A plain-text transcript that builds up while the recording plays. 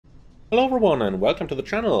Hello everyone and welcome to the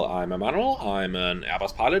channel. I'm Emmanuel, I'm an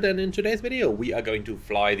Airbus pilot, and in today's video we are going to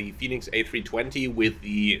fly the Phoenix A320 with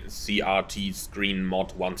the CRT screen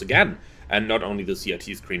mod once again. And not only the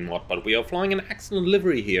CRT screen mod, but we are flying an excellent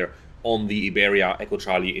livery here on the Iberia Echo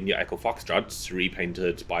Charlie India Echo Foxtrot,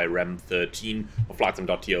 repainted by Rem13 of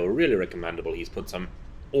Flightsim.to. Really recommendable. He's put some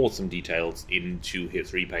awesome details into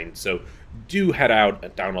his repaint, so do head out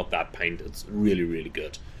and download that paint. It's really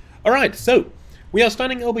good. Alright, so we are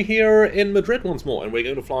standing over here in Madrid once more, and we're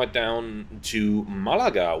going to fly down to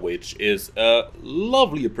Malaga, which is a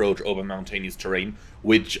lovely approach over mountainous terrain,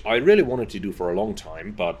 which I really wanted to do for a long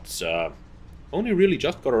time, but only really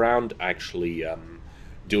just got around actually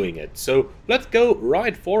doing it. So let's go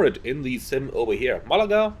right for it in the sim over here.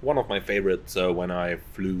 Malaga, one of my favorites when I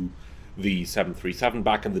flew the 737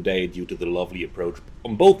 back in the day, due to the lovely approach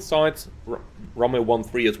on both sides, runway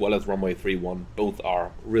 13 as well as runway 31, both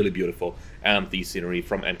are really beautiful, and the scenery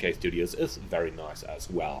from NK Studios is very nice as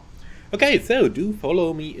well. Okay, so do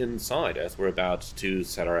follow me inside as we're about to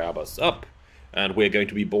set our Airbus up, and we're going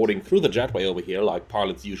to be boarding through the jetway over here like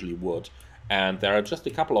pilots usually would, and there are just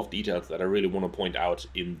a couple of details that I really want to point out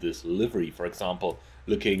in this livery. For example,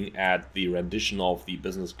 looking at the rendition of the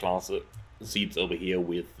business class seats over here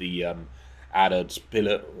with the added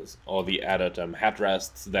pillars or the added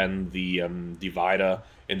headrests, then the divider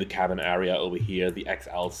in the cabin area over here, the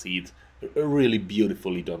XL seats, a really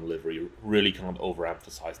beautifully done livery. Really can't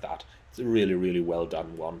overemphasize that. It's a really well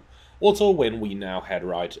done one. Also, when we now head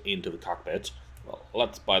right into the cockpit, well,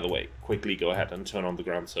 let's, by the way, quickly go ahead and turn on the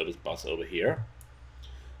ground service bus over here.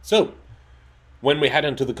 So when we head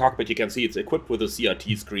into the cockpit, you can see it's equipped with the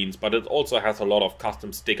CRT screens, but it also has a lot of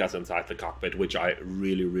custom stickers inside the cockpit, which I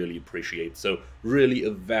really appreciate. So really a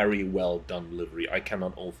very well done livery. I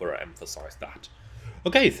cannot overemphasize that.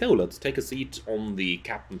 Okay, so let's take a seat on the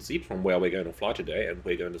captain's seat from where we're going to fly today, and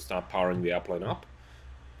we're going to start powering the airplane up.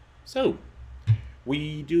 So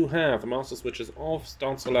we do have the master switches off,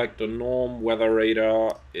 start selector norm, weather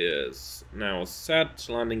radar is now set,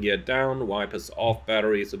 landing gear down, wipers off,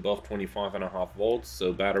 batteries above 25.5 volts,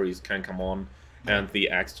 so batteries can come on, and the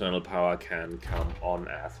external power can come on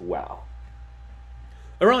as well.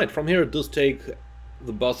 Alright, from here it does take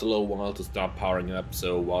the bus a little while to start powering up,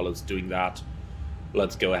 so while it's doing that,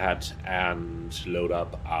 let's go ahead and load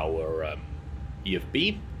up our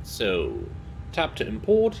EFB. So tap to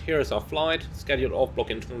import. Here is our flight, scheduled off block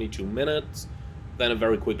in 22 minutes. Then a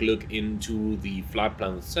very quick look into the flight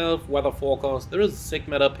plan itself, weather forecast. There is a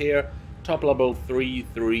SIGMET up here, top level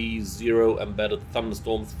 330 embedded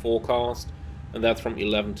thunderstorms forecast, and that's from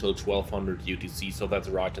 11 till 1200 UTC, so that's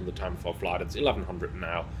right in the time of our flight. It's 1100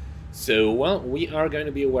 now. So, well, we are going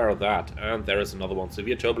to be aware of that. And there is another one,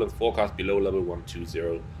 severe turbulence forecast below level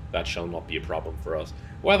 120. That shall not be a problem for us.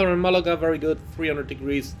 Weather in Malaga, very good, 300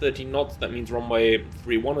 degrees, 13 knots, that means runway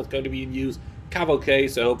 31 is going to be in use. Cav okay,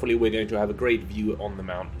 so hopefully we're going to have a great view on the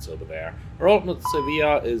mountains over there. Our alternate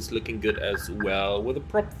Sevilla is looking good as well, with a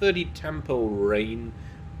prop 30 tempo rain,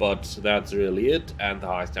 but that's really it. And the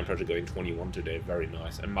highest temperature going 21 today, very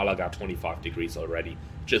nice. And Malaga 25 degrees already,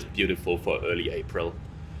 just beautiful for early April.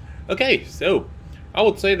 Okay, so I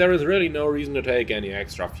would say there is really no reason to take any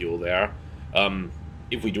extra fuel there.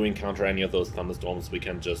 If we do encounter any of those thunderstorms, we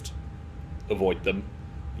can just avoid them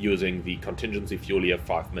using the contingency fuel here.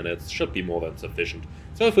 5 minutes should be more than sufficient.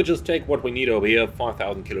 So if we just take what we need over here,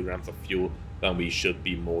 5,000 kilograms of fuel, then we should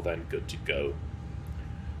be more than good to go.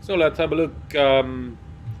 So let's have a look.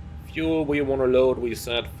 Fuel we want to load, we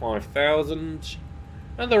said 5,000.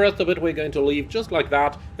 And the rest of it we're going to leave just like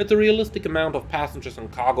that. It's a realistic amount of passengers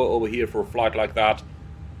and cargo over here for a flight like that.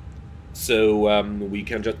 So we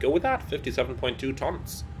can just go with that, 57.2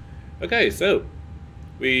 tons. Okay, so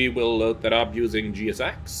we will load that up using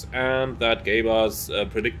GSX, and that gave us a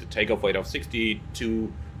predicted takeoff weight of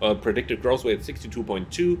 62, predicted gross weight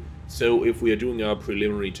 62.2. So if we are doing our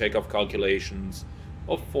preliminary takeoff calculations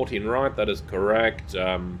of 14 right, that is correct.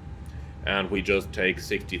 And we just take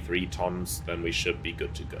 63 tons, then we should be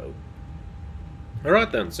good to go.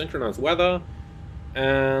 Alright then, synchronized weather.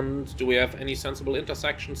 And do we have any sensible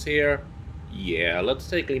intersections here? Yeah, let's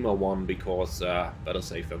take Lima 1 because better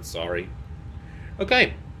safe than sorry.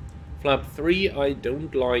 Okay, flap 3, I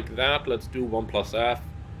don't like that. Let's do 1 plus F.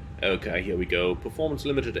 Okay, here we go. Performance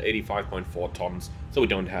limited to 85.4 tons, so we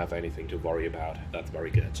don't have anything to worry about. That's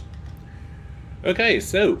very good. Okay,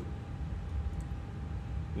 so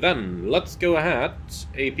then let's go ahead.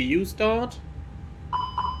 APU start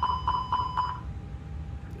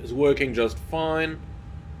is working just fine,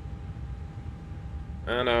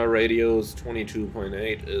 and our radios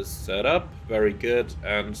 22.8 is set up, very good,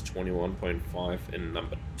 and 21.5 in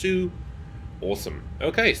number 2. Awesome.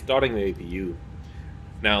 Okay, starting the APU.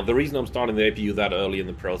 Now, the reason I'm starting the APU that early in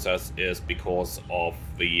the process is because of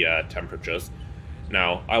the temperatures.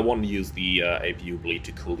 Now, I want to use the APU bleed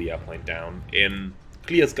to cool the airplane down. In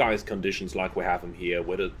clear skies conditions like we have them here,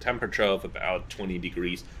 with a temperature of about 20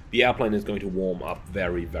 degrees, the airplane is going to warm up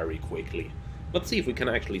very, very quickly. Let's see if we can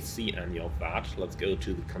actually see any of that. Let's go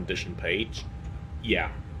to the condition page.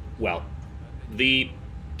 Yeah, well, the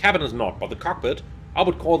cabin is not, but the cockpit, I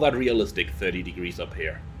would call that realistic, 30 degrees up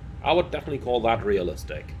here. I would definitely call that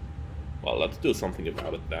realistic. Well, let's do something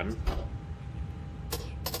about it then.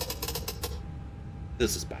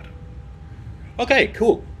 This is bad. Okay,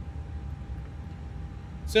 cool.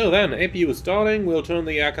 So then, APU is starting. We'll turn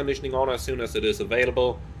the air conditioning on as soon as it is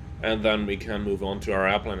available. And then we can move on to our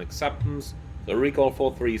airplane acceptance. So recall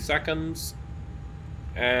for 3 seconds.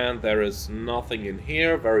 And there is nothing in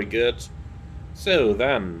here. Very good. So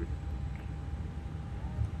then,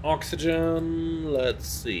 oxygen, let's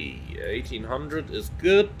see, 1800 is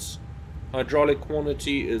good, hydraulic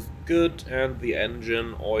quantity is good, and the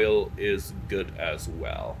engine oil is good as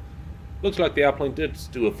well. Looks like the airplane did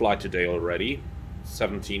do a flight today already.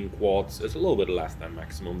 17 quarts is a little bit less than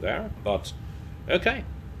maximum there, but okay.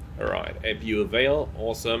 Alright, APU avail,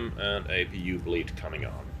 awesome, and APU bleed coming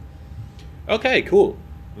on. Okay, cool.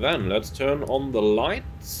 Then let's turn on the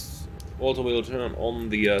lights. Also, we'll turn on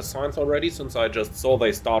the signs already, since I just saw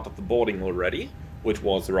they started the boarding already, which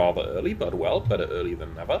was rather early, but well, better early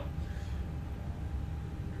than never.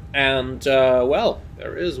 And, well,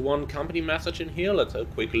 there is one company message in here. Let's have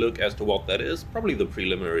a quick look as to what that is. Probably the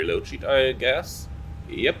preliminary load sheet, I guess.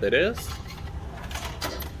 Yep, it is.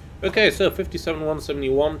 Okay, so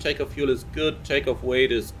 57,171, takeoff fuel is good, takeoff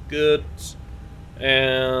weight is good.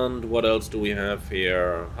 And what else do we have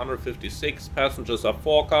here? 156 passengers are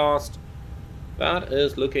forecast. That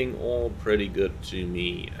is looking all pretty good to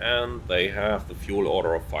me, and they have the fuel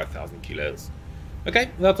order of 5,000 kilos. Okay,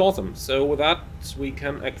 that's awesome. So with that, we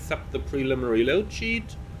can accept the preliminary load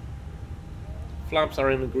sheet. Flaps are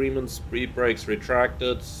in agreement, speed brakes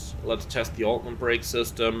retracted. Let's test the Altman brake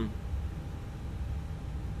system.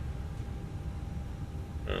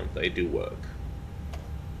 And they do work.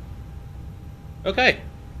 Okay,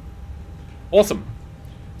 awesome.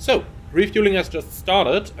 So, refueling has just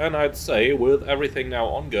started, and I'd say with everything now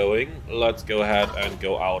ongoing, let's go ahead and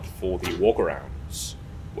go out for the walk-arounds.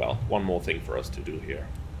 Well, one more thing for us to do here.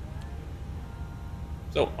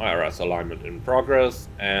 So, IRS alignment in progress,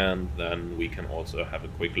 and then we can also have a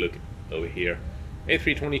quick look over here.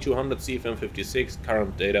 A320-200 CFM56,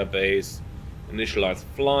 current database, initialize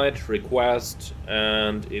flight, request,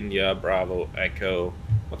 and India Bravo Echo.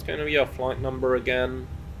 What's going to be our flight number again?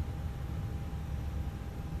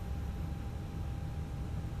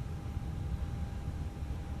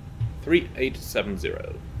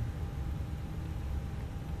 (3870).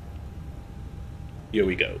 Here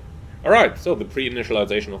we go. Alright, so the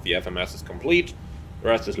pre-initialization of the FMS is complete. The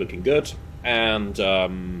rest is looking good. And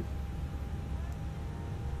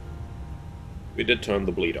we did turn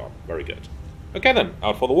the bleed on. Very good. Okay then,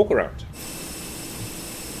 out for the walk around.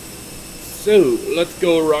 So, let's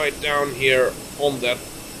go right down here on that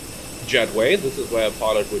jetway. This is where a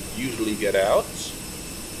pilot would usually get out.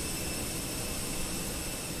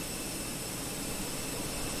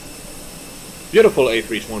 Beautiful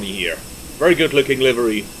A320 here. Very good looking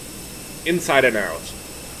livery, inside and out.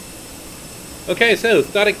 Okay, so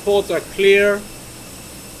static ports are clear.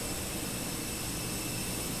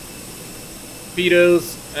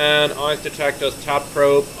 Speedos and ice detectors, TAT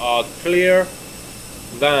probe are clear.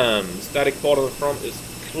 Then, static port on the front is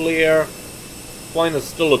clear. Plane is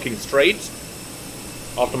still looking straight.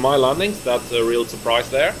 After my landings, that's a real surprise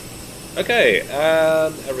there. Okay,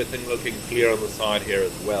 and everything looking clear on the side here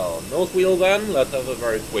as well. Nose wheel then, let's have a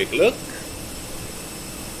very quick look.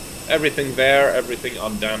 Everything there, everything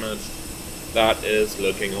undamaged. That is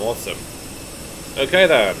looking awesome. Okay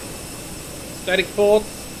then. Static ports,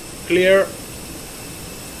 clear.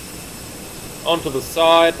 Onto the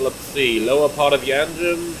side, let's see, lower part of the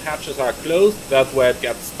engine, hatches are closed, that's where it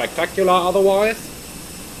gets spectacular otherwise.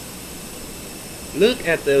 Look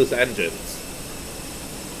at those engines.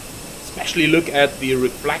 Especially look at the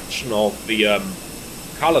reflection of the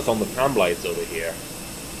colors on the fan blades over here.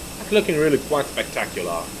 That's looking really quite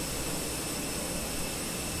spectacular.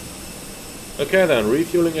 Okay then,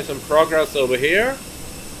 refueling is in progress over here.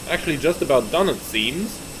 Actually just about done it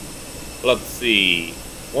seems. Let's see.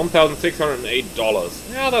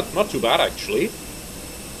 $1,608. Yeah, that's not too bad actually.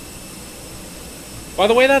 By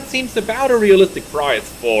the way, that seems about a realistic price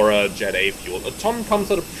for Jet A fuel. A ton comes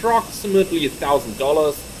at approximately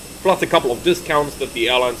 $1,000. plus a couple of discounts that the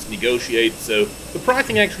airlines negotiate, so the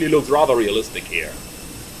pricing actually looks rather realistic here.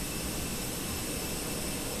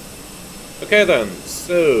 Okay then,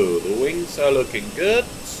 so the wings are looking good.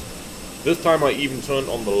 This time I even turned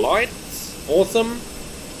on the lights. Awesome.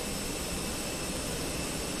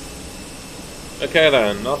 Okay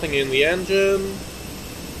then, nothing in the engine.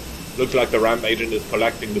 Looks like the ramp agent is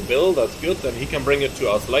collecting the bill, that's good. Then he can bring it to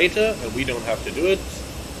us later, and we don't have to do it.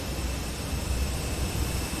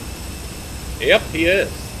 Yep, he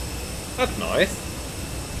is. That's nice.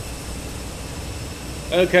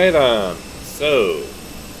 Okay then, so...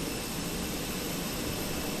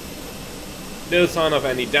 no sign of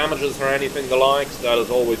any damages or anything the likes, that is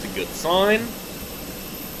always a good sign.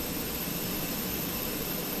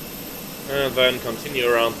 And then continue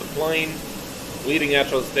around the plane. Leading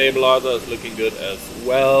edge of stabilizer is looking good as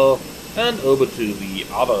well. And over to the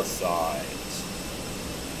other side.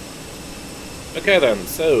 Okay then,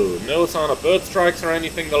 so no sign of bird strikes or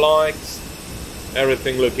anything the likes.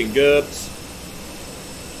 Everything looking good.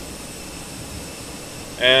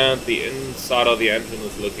 And the inside of the engine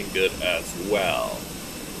is looking good as well.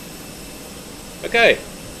 Okay.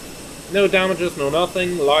 No damages, no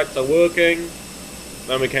nothing. Lights are working.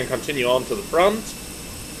 Then we can continue on to the front.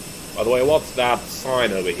 By the way, what's that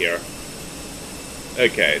sign over here?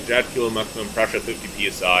 Okay, jet fuel maximum pressure 50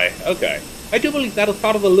 psi. Okay. I do believe that is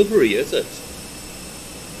part of the livery, is it?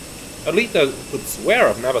 At least I could swear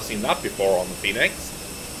I've never seen that before on the Phoenix.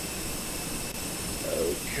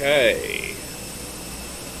 Okay.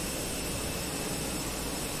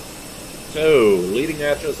 So, leading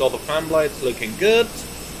edges of the fan blades looking good.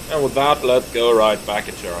 And with that, let's go right back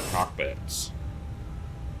into our cockpit.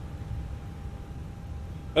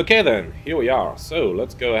 Okay then, here we are. So,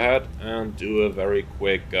 let's go ahead and do a very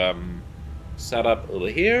quick setup over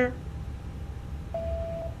here.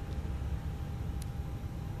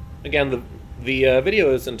 Again, the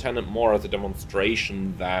video is intended more as a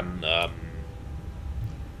demonstration than a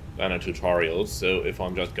tutorial, so if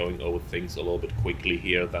I'm just going over things a little bit quickly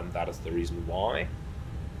here, then that is the reason why.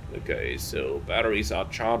 Okay, so batteries are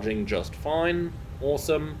charging just fine.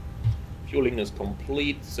 Awesome. Fueling is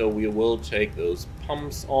complete, so we will take those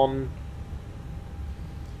pumps on.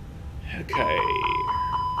 Okay.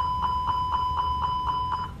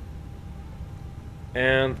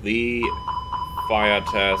 And the fire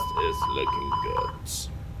test is looking good.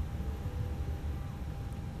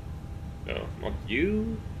 No, not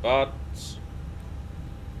you, but...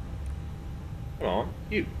 come on,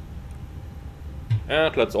 you.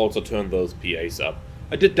 And let's also turn those PAs up.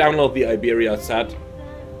 I did download the Iberia set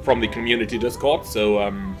from the community Discord, so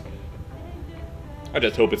I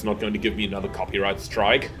just hope it's not going to give me another copyright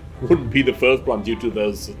strike. Wouldn't be the first one due to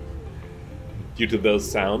those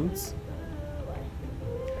sounds.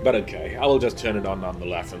 But okay, I will just turn it on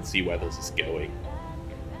nonetheless and see where this is going.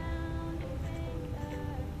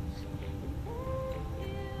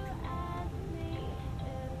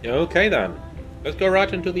 Okay then, let's go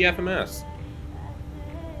right into the FMS.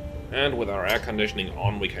 And with our air conditioning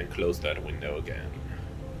on, we can close that window again.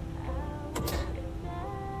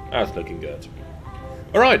 That's looking good.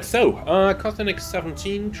 Alright, so, Costinix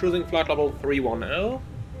 17, cruising flight level 310.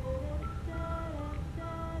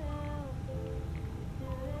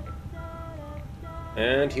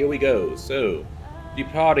 And here we go. So,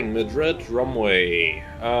 departing Madrid, runway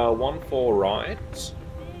 14 right.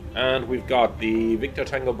 And we've got the Victor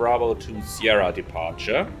Tango Bravo to Sierra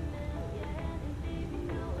departure.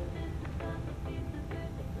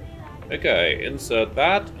 Okay, insert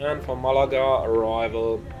that, and for Malaga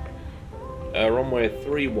arrival, runway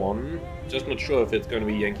 31. Just not sure if it's going to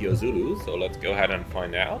be Yankee or Zulu, so let's go ahead and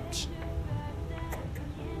find out.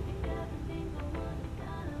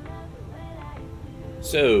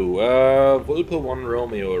 So, Vulpe 1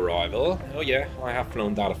 Romeo arrival. Oh yeah, I have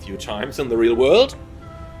flown that a few times in the real world.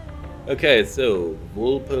 Okay, so,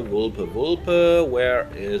 Vulpe, where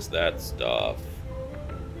is that stuff?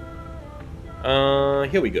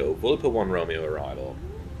 Here we go, Vulpe 1 Romeo arrival.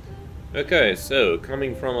 Okay, so,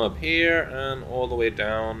 coming from up here and all the way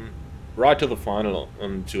down, right to the final,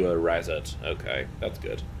 to a reset. Okay, that's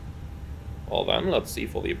good. Well then, let's see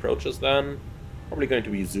for the approaches then. Probably going to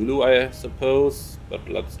be Zulu, I suppose, but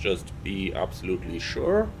let's just be absolutely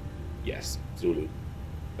sure. Yes, Zulu.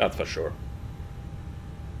 That's for sure.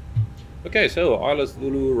 Okay, so Islas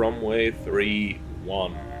Zulu, runway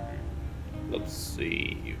 31. Let's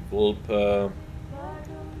see, Vulpe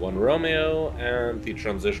 1 Romeo, and the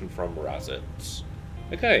transition from Razet.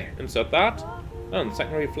 Okay, insert that. And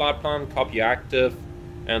secondary flight plan, copy active,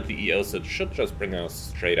 and the EOSIT should just bring us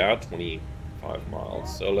straight out, 25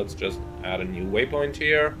 miles. So let's just add a new waypoint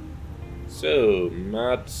here. So,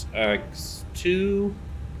 Mat X2,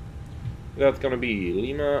 that's gonna be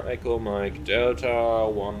Lima Echo Mike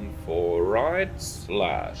Delta 14 right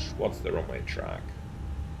 / what's the runway track?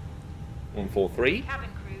 143? Cabin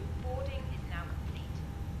crew, boarding is now complete.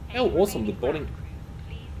 Oh, Any awesome, the remaining boarding. ground crew,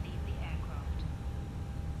 please leave the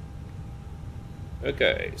aircraft.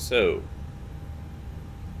 Okay, so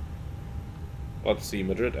let's see,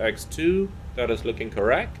 Madrid X2, that is looking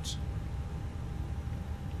correct.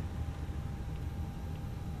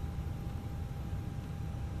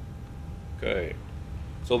 Okay,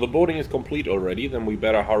 so the boarding is complete already, then we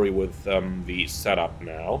better hurry with the setup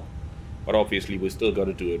now. But obviously we still got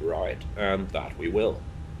to do it right, and that we will.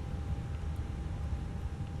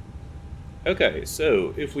 Okay,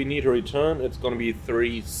 so if we need to return, it's going to be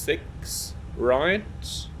 36, right?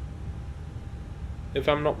 If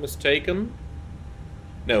I'm not mistaken.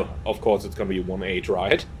 No, of course it's going to be 18,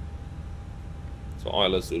 right? So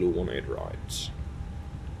Isla Zulu 18, right?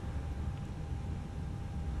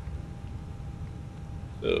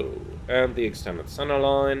 So, and the extended center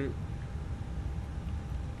line.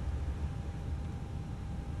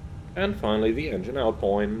 And finally the engine out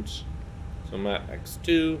point. So Mat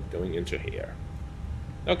X2 going into here.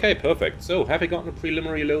 Okay, perfect. So, have we gotten a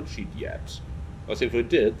preliminary load sheet yet? Because if we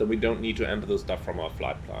did, then we don't need to enter the stuff from our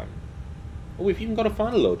flight plan. Oh, we've even got a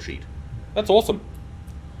final load sheet. That's awesome.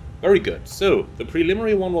 Very good. So, the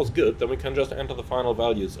preliminary one was good, then we can just enter the final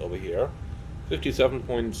values over here.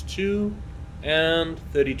 57.2 and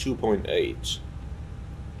 32.8.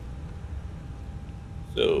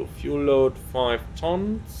 So, fuel load 5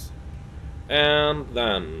 tons. And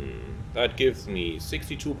then that gives me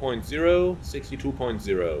 62.0,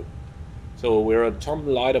 62.0. So we're a ton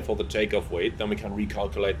lighter for the takeoff weight, then we can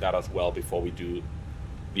recalculate that as well before we do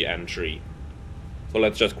the entry. So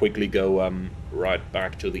let's just quickly go right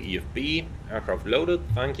back to the EFB. Aircraft loaded,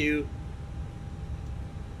 thank you.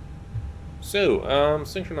 So,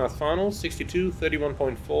 synchronized final, 62,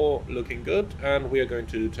 31.4, looking good. And we are going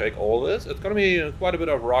to take all this. It's going to be quite a bit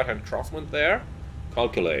of right-hand crosswind there.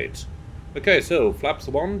 Calculate. Okay, so flaps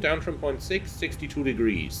 1, downtrim 0.6, 62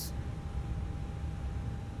 degrees.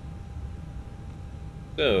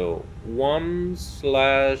 So, 1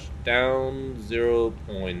 / down 0.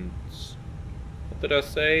 What did I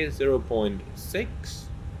say? 0.6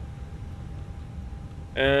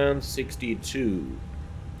 and 62.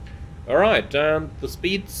 Alright, and the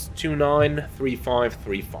speed's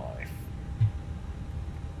 293535.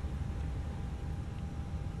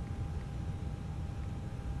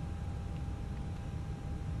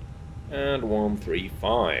 And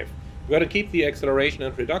 135. We gotta keep the acceleration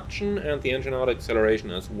and reduction and the engine out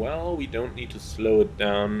acceleration as well. We don't need to slow it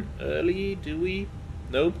down early, do we?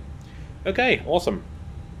 Nope. Okay, awesome.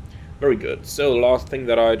 Very good. So the last thing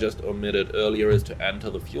that I just omitted earlier is to enter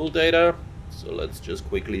the fuel data. So let's just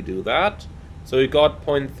quickly do that. So we got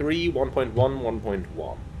 0.3, 1.1,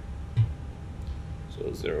 1.1. So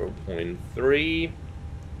 0.3,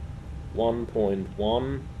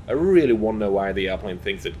 1.1. I really wonder why the airplane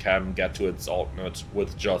thinks it can get to its alternate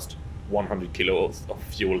with just 100 kilos of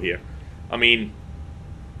fuel here. I mean,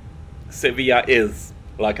 Sevilla is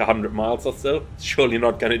like 100 miles or so. It's surely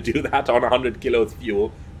not going to do that on 100 kilos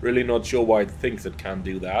fuel. Really not sure why it thinks it can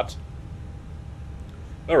do that.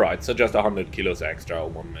 Alright, so just 100 kilos extra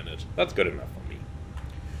 1 minute. That's good enough for me.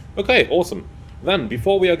 Okay, awesome. Then,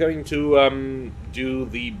 before we are going to do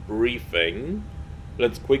the briefing,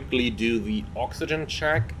 let's quickly do the oxygen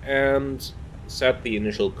check and set the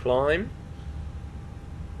initial climb.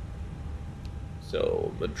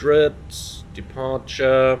 So, Madrid,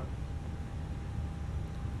 departure.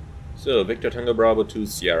 So, Victor Tango Bravo 2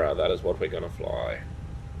 Sierra, that is what we're gonna fly.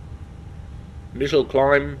 Initial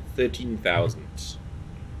climb, 13,000.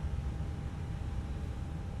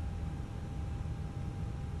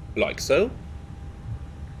 Like so.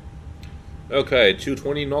 Okay,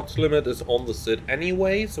 220 knots limit is on the SID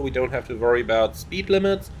anyway, so we don't have to worry about speed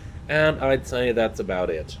limits, and I'd say that's about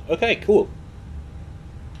it. Okay, cool.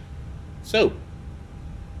 So,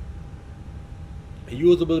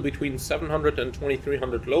 usable between 700 and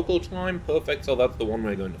 2300 local time, perfect, so that's the one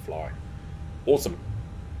we're going to fly. Awesome.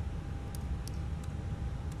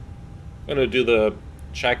 I'm going to do the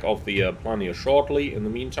check of the plan here shortly. In the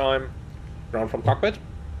meantime, ground from cockpit.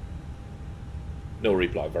 No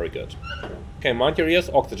reply, very good. Okay, mind your ears,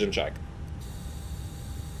 oxygen check.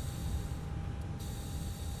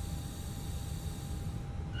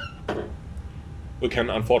 We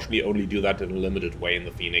can unfortunately only do that in a limited way in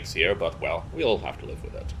the Phoenix here, but well, we'll have to live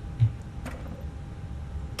with it.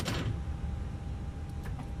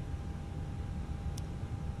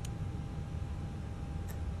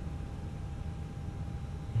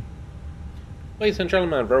 Ladies and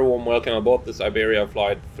gentlemen, very warm welcome aboard this Iberia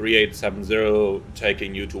flight 3870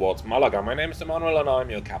 taking you towards Malaga. My name is Emmanuel and I'm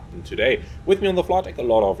your captain today. With me on the flight deck a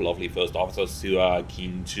lot of lovely first officers who are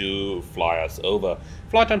keen to fly us over.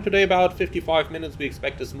 Flight time today about 55 minutes. We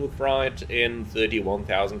expect a smooth ride in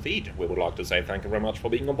 31,000 feet. We would like to say thank you very much for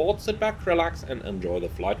being on board. Sit back, relax and enjoy the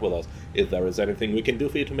flight with us. If there is anything we can do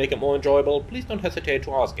for you to make it more enjoyable, please don't hesitate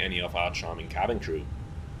to ask any of our charming cabin crew.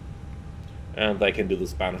 And they can do the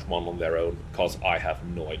Spanish one on their own, because I have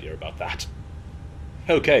no idea about that.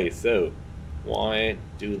 Okay, so why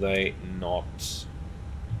do they not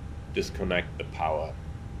disconnect the power?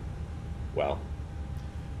 Well,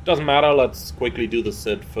 doesn't matter, let's quickly do the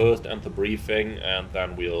SID first and the briefing, and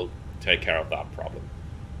then we'll take care of that problem.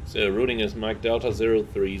 So routing is Mike Delta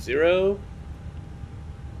 030.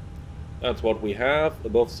 That's what we have,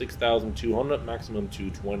 above 6,200, maximum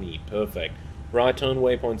 220, perfect. Right turn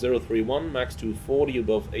waypoint 031, max 240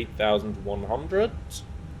 above 8,100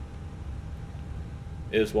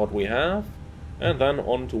 is what we have. And then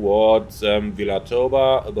on towards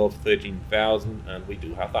Villatoba above 13,000, and we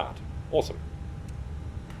do have that. Awesome.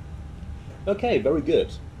 Okay, very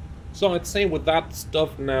good. So I'd say with that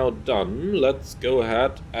stuff now done, let's go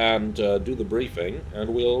ahead and do the briefing,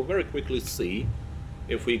 and we'll very quickly see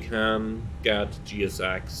if we can get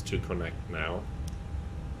GSX to connect now.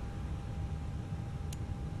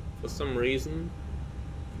 For some reason,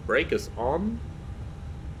 brake is on.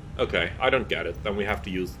 Okay, I don't get it. Then we have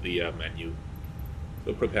to use the menu.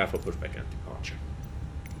 So prepare for pushback and departure.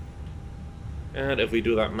 And if we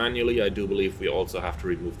do that manually, I do believe we also have to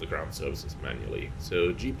remove the ground services manually.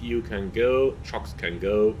 So GPU can go, chocks can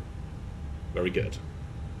go. Very good.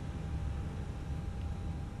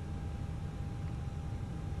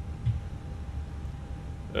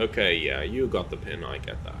 Okay, yeah, you got the pin, I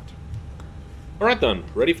get that. Alright then,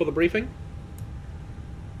 ready for the briefing?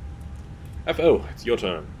 FO, it's your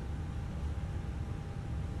turn.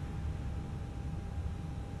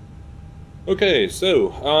 Okay,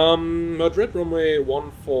 so, Madrid runway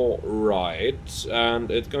 14 right, and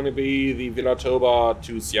it's going to be the Villatoba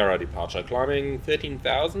to Sierra departure, climbing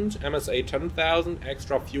 13,000, MSA 10,000,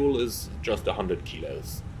 extra fuel is just 100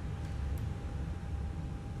 kilos.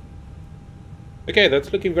 Okay,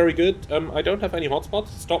 that's looking very good. I don't have any hotspots.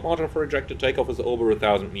 Stop margin for ejected takeoff is over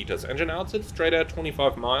 1,000 meters. Engine outside straight at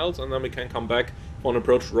 25 miles, and then we can come back for an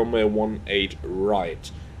approach runway 18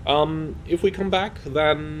 right. If we come back,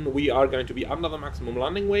 then we are going to be under the maximum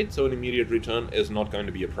landing weight, so an immediate return is not going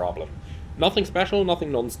to be a problem. Nothing special,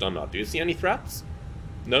 nothing non-standard. Do you see any threats?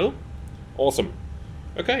 No? Awesome.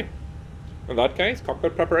 Okay. In that case,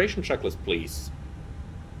 cockpit preparation checklist, please.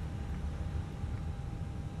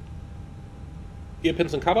 Gear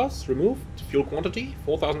pins and covers removed. Fuel quantity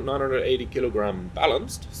 4,980 kilogram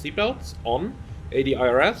balanced. Seatbelts on.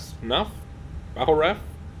 ADIRS, NAV, Bajo Ref,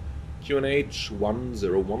 QNH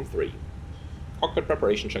 1013. Cockpit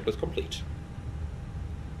preparation checklist complete.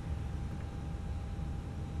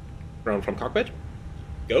 Ground from cockpit.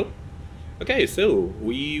 Go. Okay, so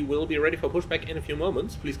we will be ready for pushback in a few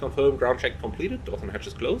moments. Please confirm ground check completed, doors and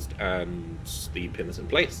hatches closed, and the pin is in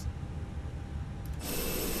place.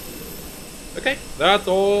 Okay, that's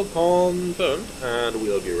all confirmed, and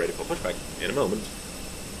we'll be ready for pushback in a moment.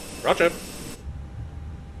 Roger.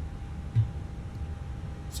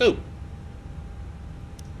 So.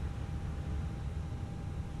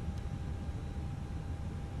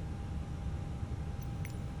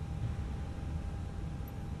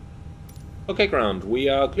 Okay, ground, we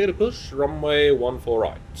are clear to push, runway 14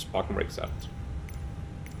 right, park and brake set.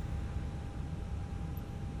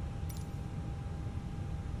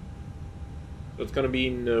 So it's going to be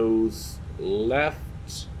nose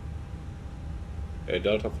left. Okay,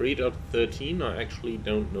 Delta 3, Delta 13, I actually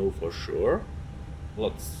don't know for sure.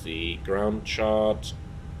 Let's see, ground chart.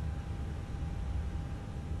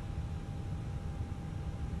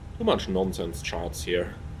 Too much nonsense charts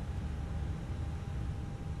here.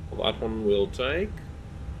 Well, that one will take.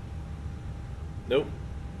 Nope.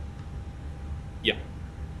 Yeah.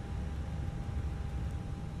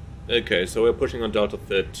 Okay, so we're pushing on Delta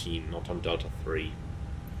 13, not on Delta 3.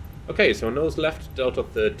 Okay, so nose left, Delta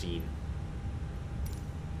 13.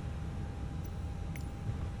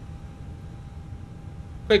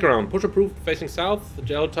 Okay, ground, push approved, facing south,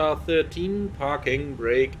 Delta 13, parking,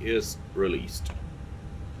 brake is released.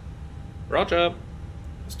 Roger.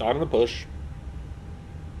 Starting the push.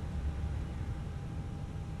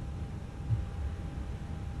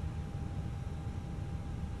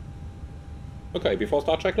 Okay, before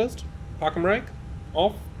start checklist, park and brake,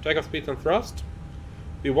 off, takeoff speed and thrust,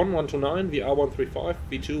 V1 129, VR 135,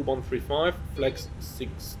 V2 135, flex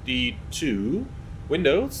 62,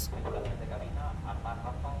 windows,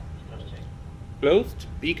 Closed.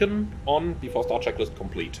 Beacon on before start checklist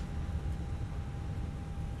complete.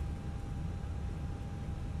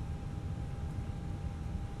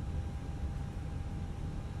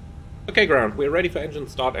 Okay, ground. We're ready for engine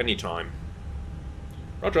start anytime.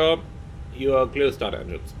 Roger. You are clear to start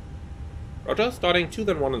engines. Roger. Starting 2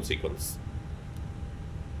 then 1 in sequence.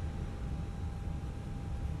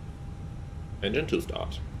 Engine 2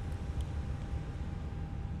 start.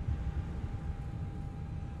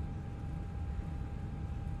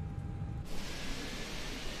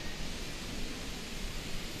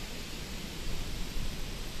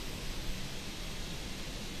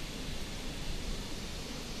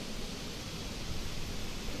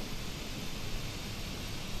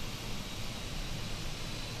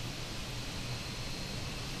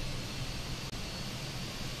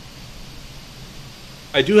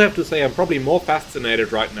 I do have to say I'm probably more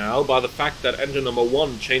fascinated right now by the fact that engine number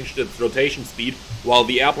 1 changed its rotation speed while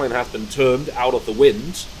the airplane has been turned out of the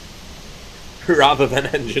wind, rather than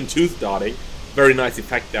engine 2 starting. Very nice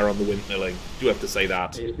effect there on the windmilling, do have to say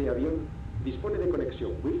that.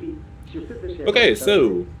 Okay,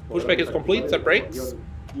 so, pushback is complete, set brakes,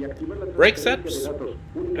 brake set,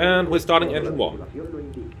 and we're starting engine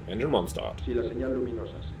 1. Engine 1 start.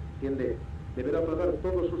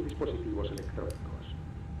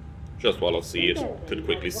 Just while I see it, could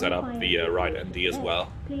quickly set up the right ND as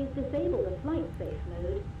well. Please disable the flight safe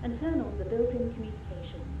mode and turn on the built-in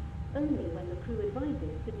communications, only when the crew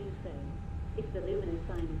advises to do so. If the luminous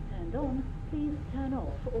sign is turned on, please turn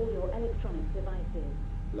off all your electronic devices.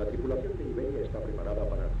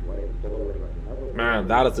 Man,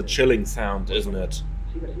 that is a chilling sound, isn't it?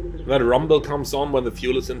 That rumble comes on when the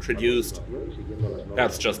fuel is introduced.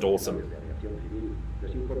 That's just awesome.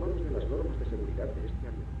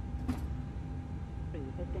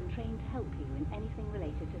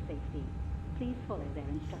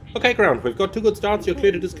 Okay, ground, we've got 2 good starts, you're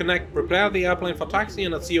clear to disconnect. Prepare the airplane for taxi,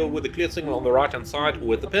 and I'll see you with a clear signal on the right hand side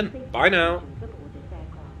with the pin. Bye now.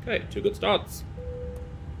 Okay, 2 good starts.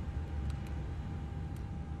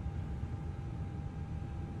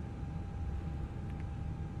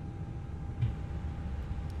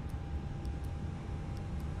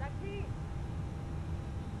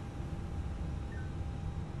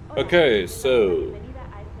 Okay, so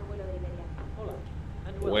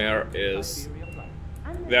where is...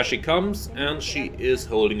 There she comes, and she is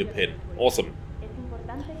holding a pin. Awesome.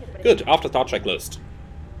 Good, after start checklist.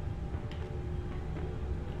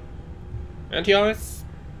 Anti-ice.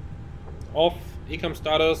 Off. Ecom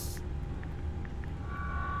status.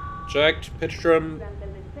 Checked. Pitch trim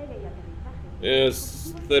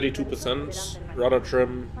is 32%. Rudder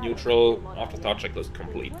trim, neutral. After start checklist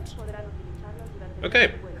complete.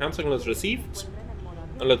 Okay, hand signal is received.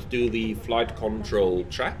 And let's do the flight control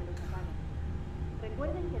check.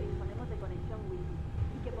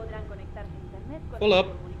 Full up,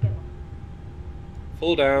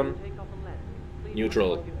 full down,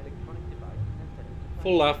 neutral,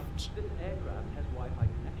 full left,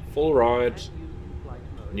 full right,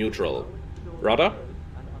 neutral, rudder,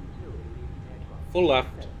 full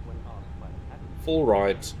left, full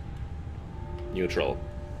right, neutral.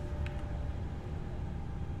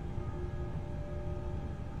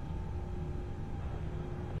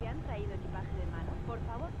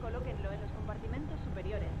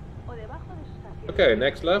 Okay,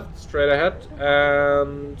 next left, straight ahead,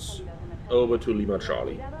 and over to Lima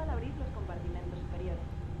Charlie.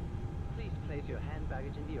 Please place your hand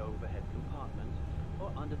baggage in the overhead compartment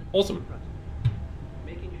or under the awesome.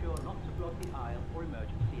 Making sure not to block the aisle or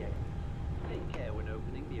emergency exit. Take care when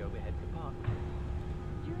opening the overhead compartment.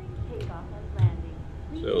 During takeoff and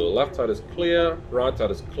landing. So left side is clear, right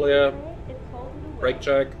side is clear. Brake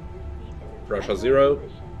check, pressure 0.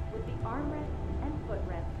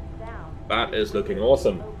 That is looking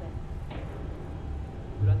awesome.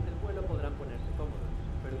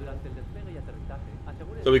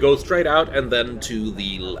 So we go straight out and then to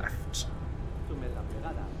the left.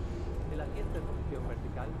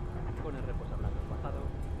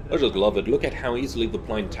 I just love it. Look at how easily the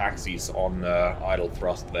plane taxis on idle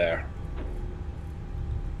thrust there.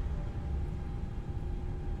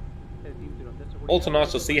 Also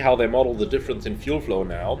nice to see how they model the difference in fuel flow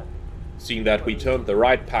now, seeing that we turned the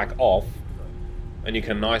right pack off, and you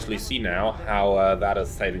can nicely see now how that is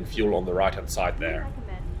saving fuel on the right hand side there.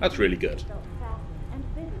 That's really good.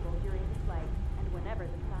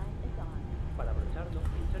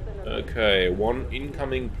 Okay, 1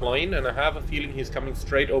 incoming plane, and I have a feeling he's coming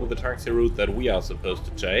straight over the taxi route that we are supposed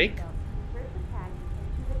to take.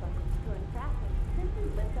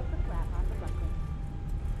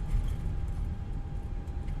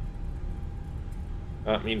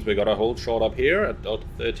 That means we got a hold short up here at Delta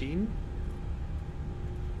 13.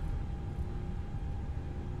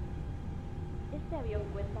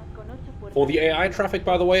 For the AI traffic,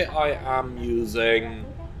 by the way, I am using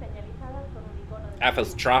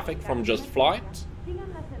FS traffic from Just Flight.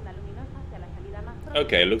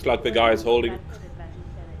 Okay, looks like the guy is holding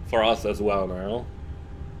for us as well now.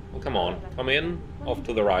 Well, come on, come in. Off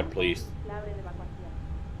to the right, please.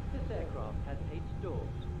 This aircraft has 8 doors.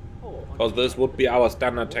 4 on Because this would be our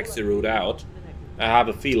standard taxi route out. I have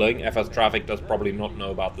a feeling FS traffic does probably not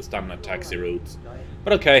know about the standard taxi routes.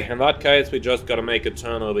 But okay, in that case we just gotta make a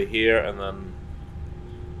turn over here and then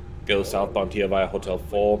go southbound here via Hotel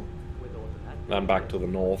 4. with automatic. Then back to the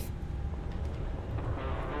north.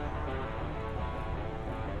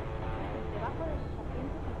 Debajo de sus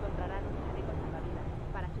asientos encontrarán un chaleco salvavidas.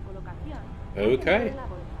 Para su colocación, Okay. saquen la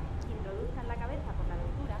bolsa, introduzcan la cabeza por la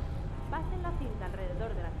abertura, pasen la cinta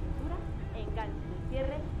alrededor de la cintura, enganchen el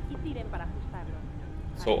cierre y tiren para ajustarlo.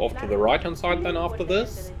 So off to the right hand side then after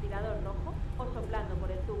this. Del tirador rojo o soplando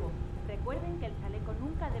por el tubo. Recuerden que el chaleco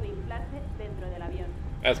nunca debe inflarse dentro del avión.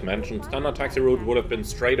 As mentioned, standard taxi route would have been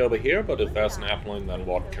straight over here, but if there's an airplane, then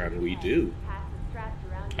what can we do? Pass the straps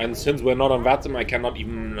around And since we're not on VATSIM, I cannot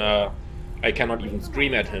even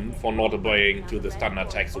scream at him for not obeying to the standard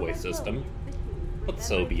taxiway system. But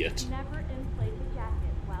so be it. Never inflate the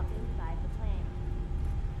jacket while inside the plane.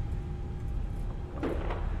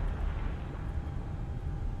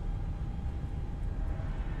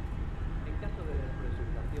 En caso de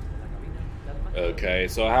despresurización de la cabina, las máquinas Okay,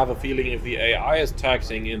 so I have a feeling if the AI is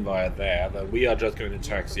taxiing in via there, then we are just going to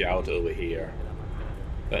taxi out over here.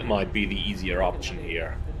 That might be the easier option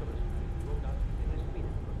here.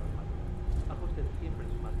 ajusten siempre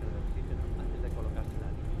su máscara de oxígeno antes de colocársela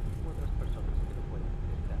a niños u otras personas que no puedan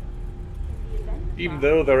detectar. Even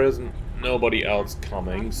though there isn't nobody else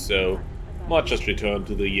coming, so might just return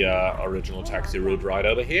to the original taxi route right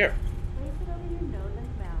over here. Place it over your nose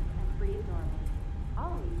and mouth and breathe normally.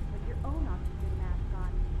 Always put your own oxygen mask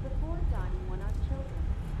on before donning one on children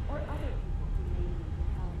or other people who may need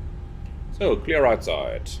help. So, clear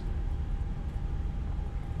outside.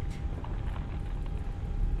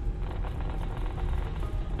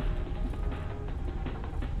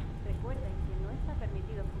 Recuerden que no está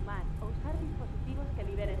permitido fumar o usar dispositivos que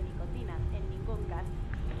liberen nicotina en ningún caso.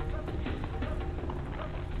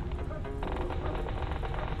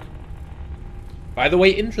 By the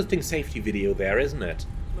way, interesting safety video there, isn't it?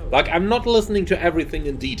 Like, I'm not listening to everything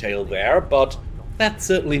in detail there, but that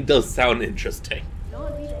certainly does sound interesting. No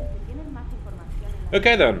olviden que tienen más información en la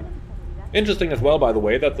Okay then. de seguridad. Interesting as well, by the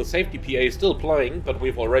way, that the safety PA is still playing, but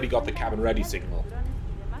we've already got the cabin ready signal. Drones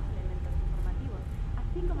y demás elementos informativos,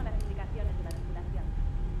 así como las indicaciones de la tripulación.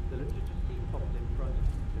 The literature sheet popped in front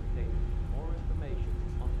contains more information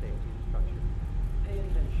on safety instructions. Pay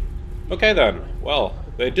attention to the Okay then, well,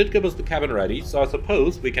 they did give us the cabin ready, so I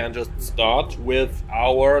suppose we can just start with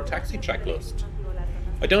our taxi checklist.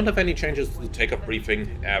 I don't have any changes to the takeoff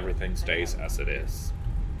briefing, everything stays as it is.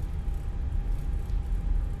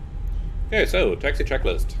 Okay, so, taxi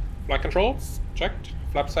checklist. Flight controls, checked.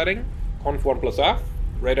 Flap setting, conf 1 plus F,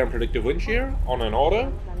 radar and predictive wind shear, on and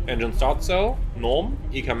order, engine start cell, norm,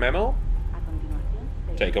 ECAM memo, A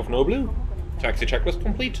continuación, takeoff no blue, taxi checklist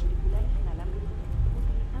complete.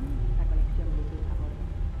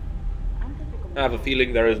 I have a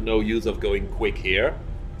feeling there is no use of going quick here,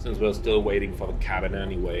 since we're still waiting for the cabin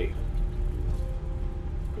anyway.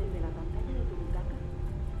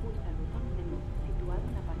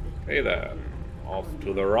 Okay then, off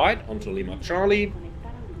to the right onto Lima Charlie,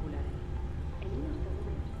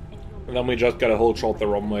 and then we just gotta hold short the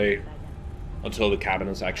runway until the cabin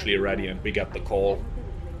is actually ready and we get the call.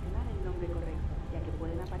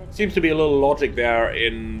 Seems to be a little logic there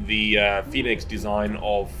in the Phoenix design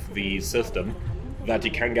of the system, that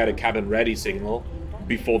you can get a cabin ready signal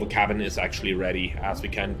before the cabin is actually ready, as we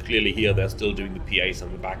can clearly hear they're still doing the PAs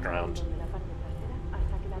in the background.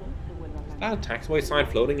 Is that a taxiway sign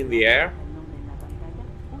floating in the air?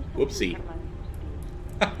 Whoopsie.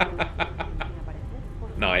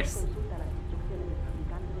 Nice.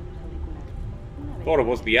 Thought it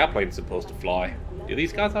was the airplane supposed to fly. Do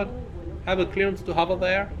these guys have a clearance to hover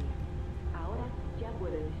there?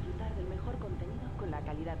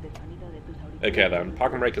 Okay then,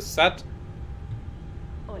 parking brake is set.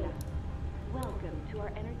 Hola. Welcome to our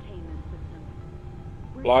entertainment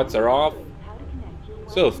system. Lights are off. How to connect your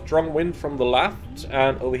So, strong wind from the left,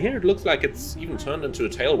 and over here it looks like it's even turned into a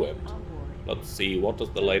tailwind. Let's see, what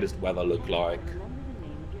does the latest weather look like? Remember the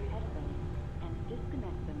name of your headphones and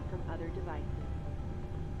disconnect them from other devices.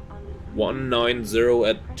 On the 190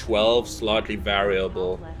 at 12, slightly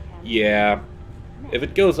variable. Yeah, If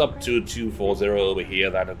it goes up to 240 over here,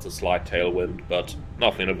 then it's a slight tailwind, but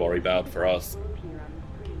nothing to worry about for us.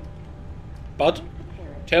 But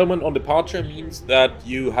tailwind on departure means that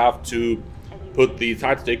you have to put the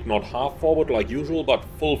side stick not half forward like usual, but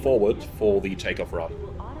full forward for the takeoff run.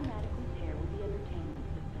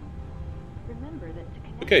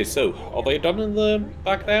 Okay, so are they done in the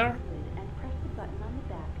back there?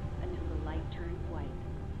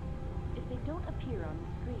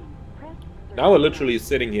 Now we're literally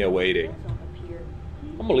sitting here waiting.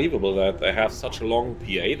 Unbelievable that they have such a long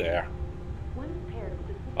PA there.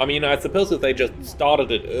 I mean, I suppose if they just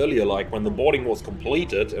started it earlier, like when the boarding was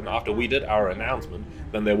completed and after we did our announcement,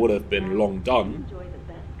 then they would have been long done.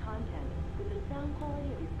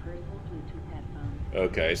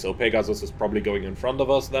 Okay, so Pegasus is probably going in front of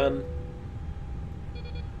us then.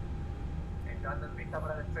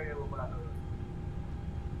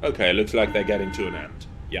 Okay, looks like they're getting to an end.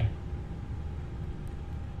 Yeah.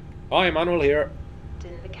 Hi, Emmanuel here.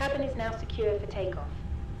 The cabin is now secure for takeoff.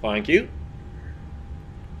 Thank you.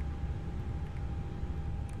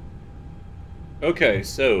 Okay,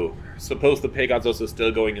 so suppose the Pegasus is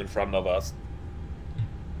still going in front of us.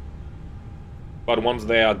 But once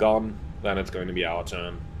they are gone, then it's going to be our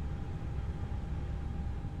turn.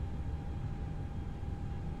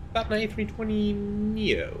 Is that an A320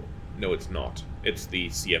 Neo? No, it's not. It's the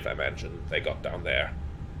CFM engine they got down there.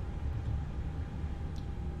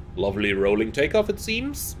 Lovely rolling takeoff, it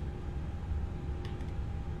seems.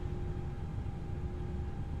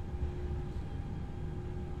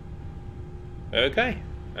 Okay,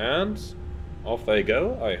 and off they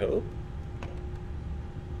go, I hope.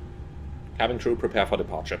 Cabin crew, prepare for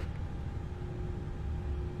departure.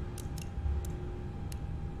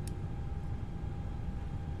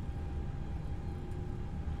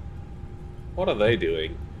 What are they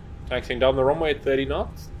doing? Taxiing down the runway at 30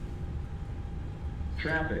 knots?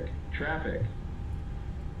 Traffic, traffic.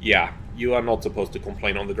 Yeah, you are not supposed to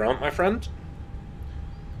complain on the ground, my friend.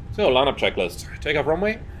 So, lineup checklist. Takeoff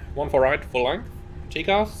runway, 1 for right, full length.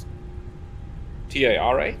 TCAS,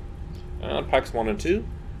 TARA, and packs 1 and 2.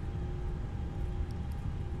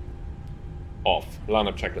 Off.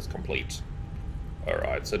 Lineup checklist complete.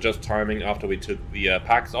 Alright, so just timing after we took the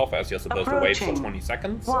packs off, as you're supposed to wait for 20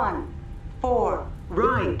 seconds. 1, 4,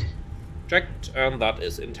 right. Checked, and that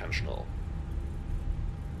is intentional.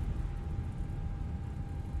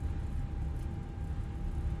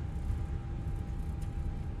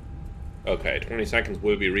 Okay, 20 seconds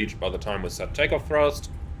will be reached by the time we set takeoff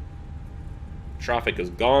thrust. Traffic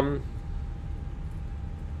is gone.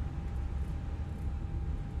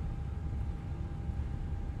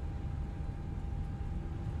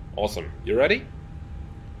 Awesome. You ready?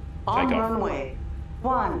 On Take off. runway.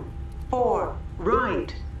 1, 4,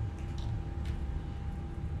 right.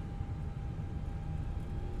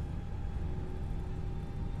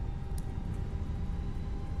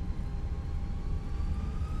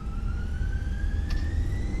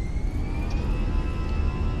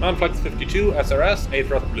 Manflex 52, SRS, A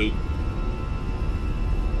thrust blue.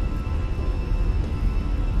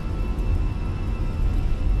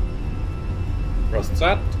 Thrust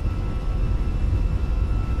set.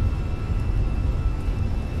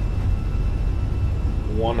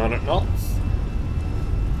 .100 knots.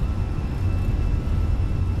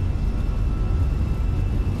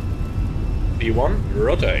 V1,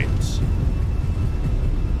 rotate.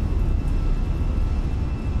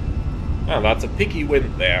 Ah, that's a picky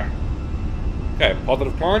wind there. Okay,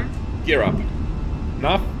 positive climb, gear up.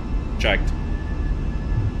 Nav, checked.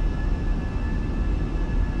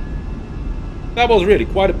 That was really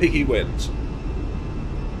quite a picky wind.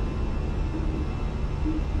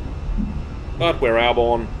 But we're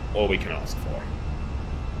airborne, all we can ask for.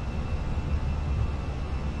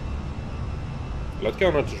 Let's go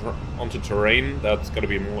onto terrain. That's going to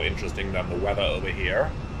be more interesting than the weather over here.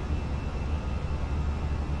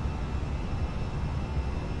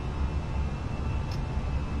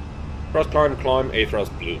 Thrust climb, A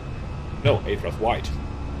thrust blue. No, A thrust white.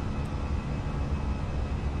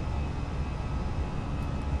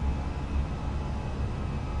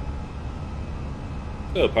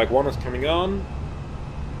 So, pack 1 is coming on.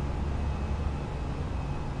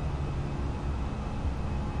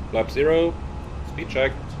 Flap 0. Speed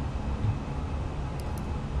checked.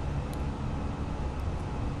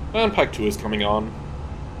 And pack 2 is coming on.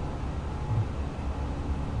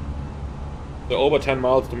 So over 10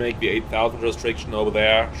 miles to make the 8,000 restriction over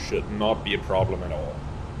there should not be a problem at all.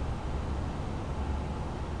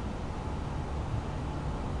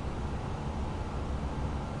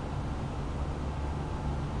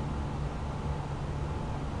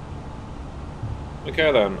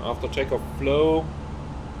 Okay then, after takeoff flow,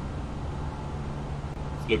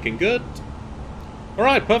 it's looking good.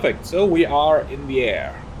 Alright, perfect, so we are in the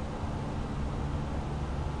air.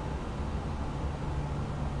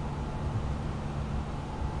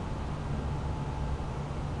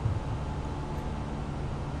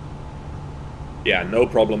 Yeah, no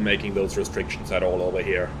problem making those restrictions at all over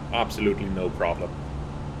here. Absolutely no problem.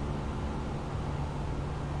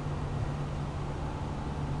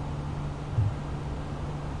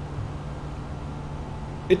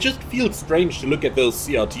 It just feels strange to look at those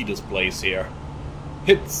CRT displays here.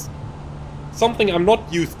 It's something I'm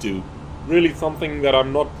not used to. Really something that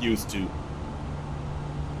I'm not used to.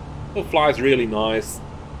 It flies really nice.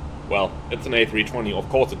 Well, it's an A320, of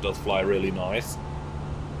course it does fly really nice.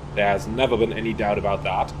 There has never been any doubt about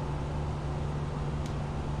that.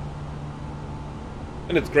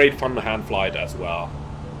 And it's great fun to hand fly it as well.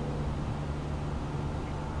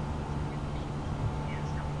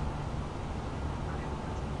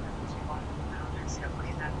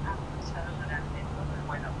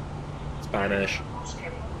 Spanish.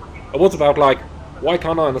 I was about like, why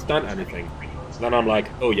can't I understand anything? Then I'm like,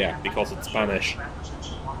 oh yeah, because it's Spanish.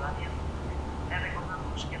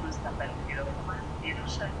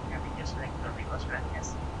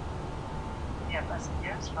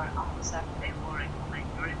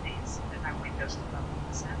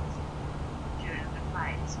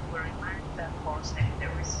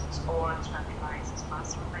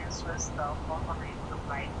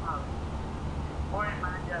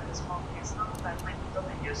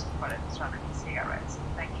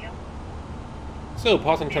 So,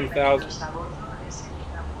 passing 10,000.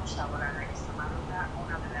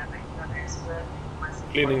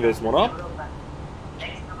 Cleaning this one up.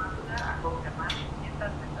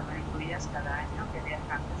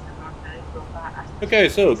 Okay,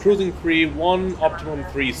 so cruising 3-1, optimum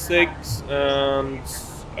 3-6, and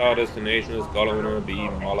our destination is gonna be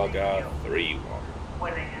Malaga 3-1.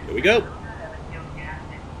 Here we go.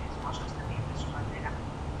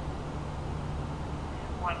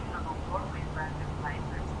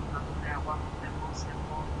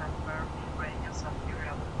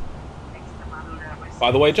 By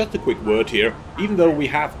the way, just a quick word here. Even though we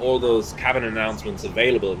have all those cabin announcements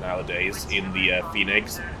available nowadays in the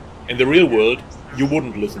Phoenix, in the real world, you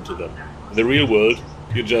wouldn't listen to them. In the real world,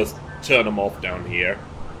 you just turn them off down here,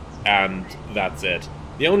 and that's it.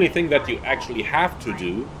 The only thing that you actually have to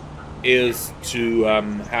do is to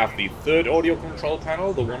have the third audio control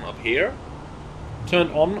panel, the one up here, turned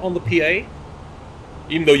on the PA,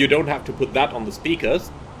 even though you don't have to put that on the speakers.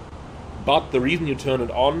 But the reason you turn it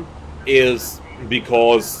on is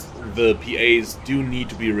because the PAs do need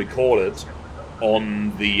to be recorded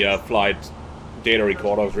on the flight data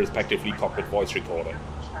recorder, respectively cockpit voice recorder.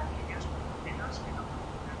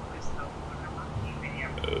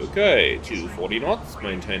 Okay, 240 knots,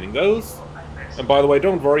 maintaining those. And by the way,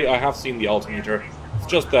 don't worry, I have seen the altimeter. It's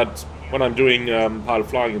just that when I'm doing pilot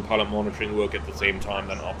flying and pilot monitoring work at the same time,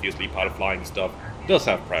 then obviously pilot flying stuff does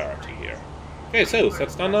have priority here. Okay, so set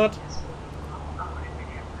standard.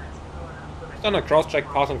 Standard cross-check,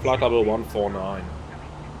 passing flight level 149.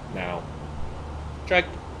 Now. Check.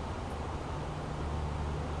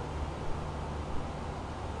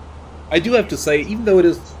 I do have to say, even though it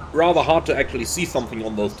is rather hard to actually see something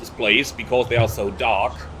on those displays, because they are so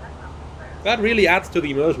dark, that really adds to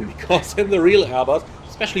the immersion, because in the real Airbus,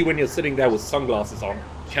 especially when you're sitting there with sunglasses on, it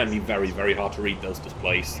can be very, very hard to read those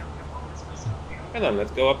displays. And then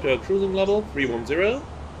let's go up to a cruising level, 310.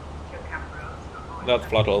 That's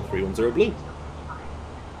flight level 310 blue.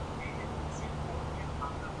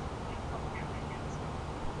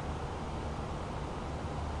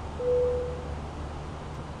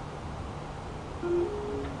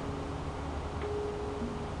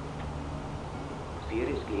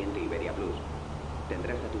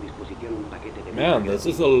 Man, this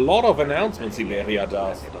is a lot of announcements Iberia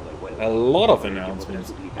does. A lot of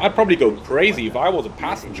announcements. I'd probably go crazy if I was a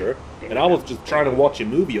passenger and I was just trying to watch a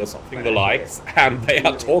movie or something the likes, and they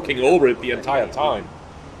are talking over it the entire time.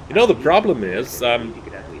 You know, the problem is,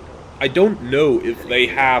 I don't know if they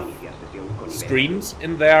have screens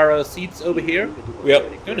in their seats over here. We are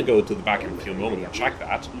going to go to the back in a few moments and check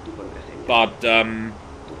that. But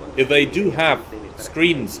if they do have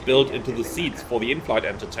screens built into the seats for the in-flight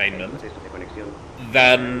entertainment,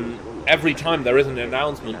 then every time there is an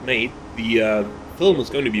announcement made, the film is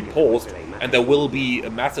going to be paused, and there will be a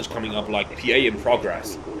message coming up like PA in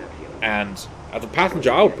progress. And as a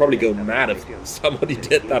passenger, I would probably go mad if somebody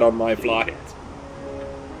did that on my flight.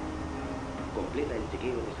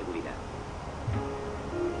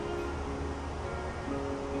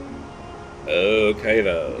 Okay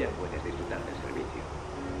though.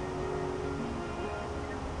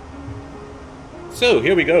 So,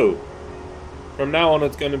 here we go. From now on,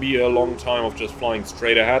 it's going to be a long time of just flying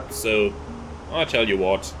straight ahead, so I tell you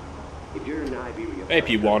what,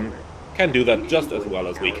 AP1 can do that just as well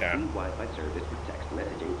as we can. Wi-Fi service with text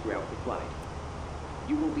messaging throughout the flight.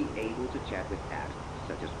 You will be able to chat with apps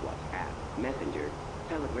such as WhatsApp, Messenger,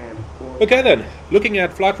 Telegram, or... Okay then, looking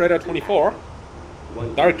at Flight Radar 24,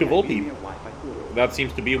 direct to Volpe. That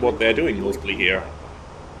seems to be what they're doing mostly here.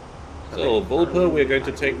 So, Volpe, we're going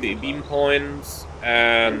to take the beam points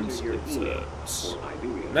and insert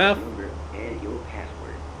nav. And your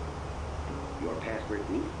password. Your password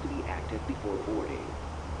needs to be active before boarding.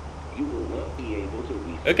 You will not be able to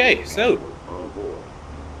reset Okay, so on board.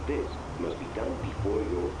 This must be done before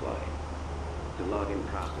your flight. The login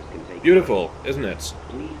process can take beautiful, isn't it?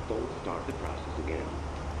 Please don't start the process again.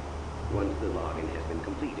 Once the login has been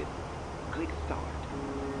completed, click start.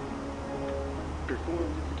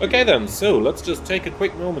 Okay then, so let's just take a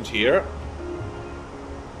quick moment here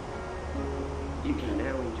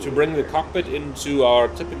to bring the cockpit into our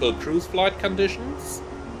typical cruise flight conditions.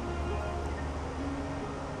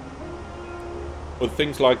 With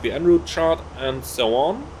things like the en route chart and so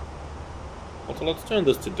on. Also, let's turn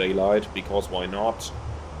this to daylight, because why not? It's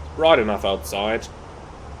bright enough outside.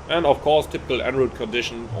 And of course, typical en route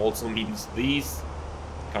condition also means these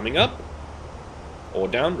coming up or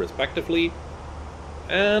down respectively.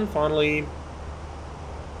 And finally,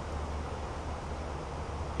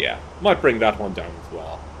 yeah, might bring that one down as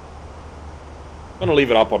well. Gonna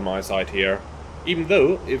leave it up on my side here, even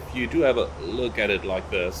though if you do have a look at it like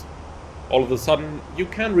this, all of a sudden you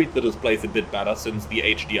can read the displays a bit better since the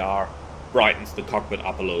HDR brightens the cockpit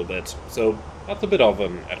up a little bit. So that's a bit of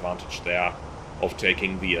an advantage there of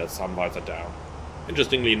taking the sun visor down.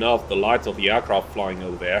 Interestingly enough, the lights of the aircraft flying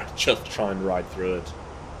over there just shine right through it,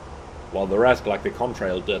 while the rest, like the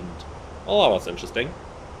contrail, didn't. Oh, that was interesting.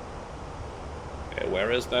 Okay,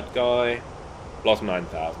 where is that guy? Plus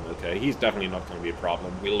 9,000, okay. He's definitely not going to be a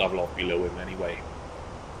problem. We'll level off below him anyway.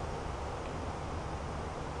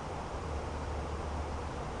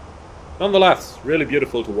 Nonetheless, really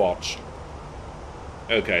beautiful to watch.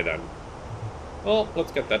 Okay then. Well,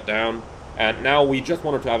 let's get that down. And now we just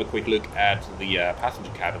wanted to have a quick look at the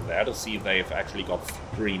passenger cabin there to see if they've actually got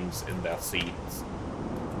screens in their seats.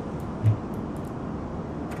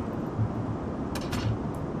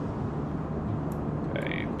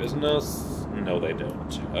 Business? No, they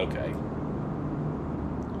don't. Okay.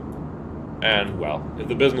 And, well, if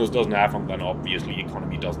the business doesn't have them, then obviously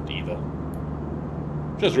economy doesn't either.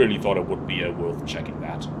 Just really thought it would be worth checking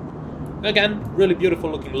that. Again, really beautiful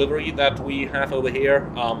looking livery that we have over here.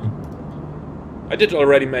 I did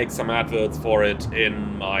already make some adverts for it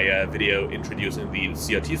in my video introducing the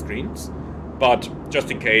CRT screens, but just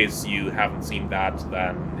in case you haven't seen that,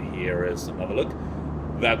 then here is another look.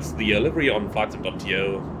 That's the livery on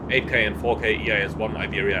flightsim.to, 8K and 4K EIS-1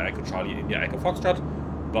 Iberia Echo Charlie India Echo Foxtrot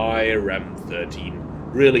by RAM 13.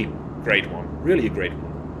 Really great one. Really a great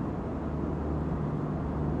one.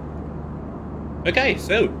 Okay,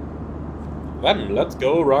 so then let's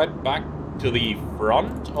go right back to the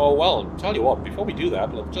front. Oh well, tell you what, before we do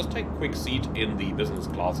that, let's just take a quick seat in the business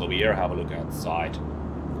class over here, have a look outside.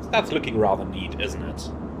 That's looking rather neat, isn't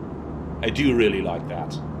it? I do really like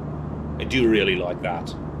that. I do really like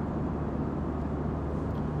that.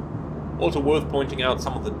 Also worth pointing out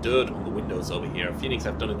some of the dirt on the windows over here. Phoenix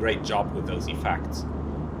have done a great job with those effects.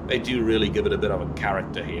 They do really give it a bit of a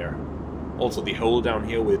character here. Also the hole down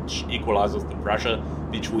here which equalizes the pressure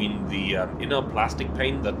between the inner plastic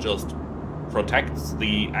pane that just protects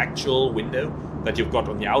the actual window that you've got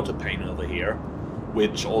on the outer pane over here,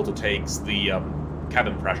 which also takes the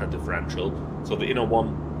cabin pressure differential. So the inner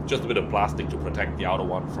one, just a bit of plastic to protect the outer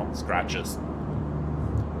one from scratches.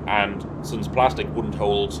 And since plastic wouldn't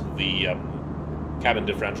hold the cabin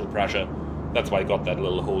differential pressure, that's why I got that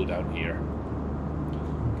little hole down here.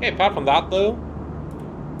 Okay, apart from that though,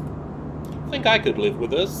 I think I could live with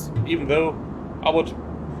this, even though I would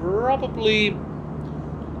probably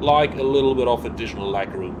like a little bit of additional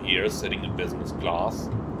legroom here, sitting in business class.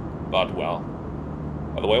 But well,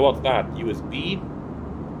 by the way, what's that? USB?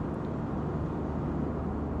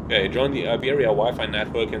 Okay, join the Iberia Wi-Fi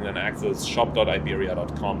network and then access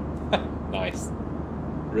shop.iberia.com. Nice.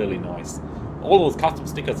 Really nice. All those custom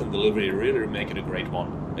stickers and the livery really make it a great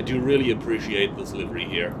one. I do really appreciate this livery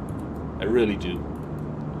here. I really do.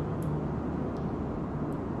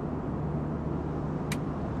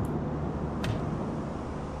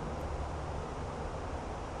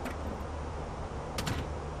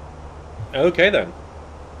 Okay then.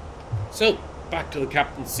 So, back to the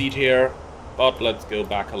captain's seat here. But let's go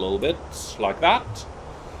back a little bit, like that.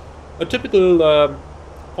 A typical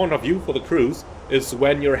point of view for the cruise is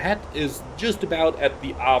when your head is just about at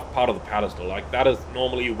the aft part of the pedestal. Like, that is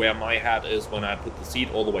normally where my head is when I put the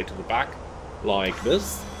seat all the way to the back, like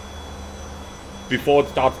this, before it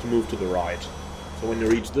starts to move to the right. So when you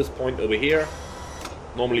reach this point over here,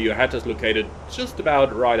 normally your head is located just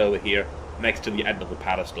about right over here, next to the end of the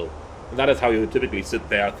pedestal. And that is how you typically sit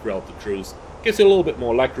there throughout the cruise. Gives you a little bit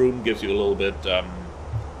more leg room, gives you a little bit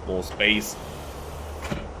more space.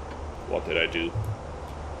 What did I do?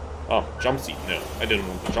 Oh, jump seat. No, I didn't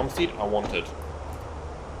want the jump seat. I wanted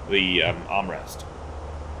the armrest.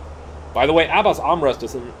 By the way, Airbus armrest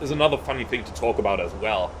is another funny thing to talk about as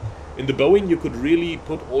well. In the Boeing, you could really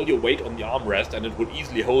put all your weight on the armrest and it would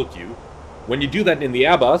easily hold you. When you do that in the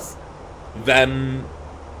Airbus, then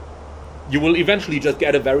you will eventually just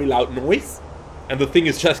get a very loud noise, and the thing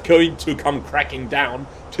is just going to come cracking down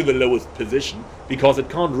to the lowest position, because it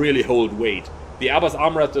can't really hold weight. The Airbus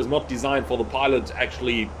armrest is not designed for the pilot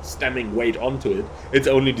actually stemming weight onto it. It's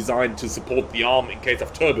only designed to support the arm in case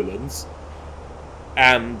of turbulence.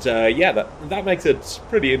 And yeah, that makes it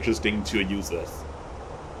pretty interesting to use this.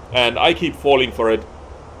 And I keep falling for it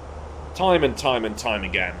time and time and time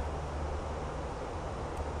again.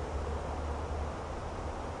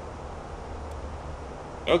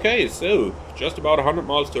 Okay, so just about 100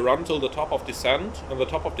 miles to run till the top of descent, and the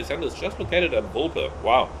top of descent is just located at Vulpe.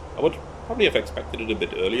 Wow, I would probably have expected it a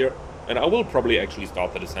bit earlier, and I will probably actually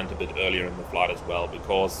start the descent a bit earlier in the flight as well,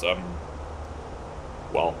 because,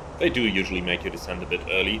 well, they do usually make you descend a bit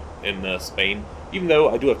early in Spain, even though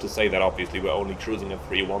I do have to say that obviously we're only cruising at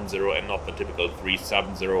 310 and not the typical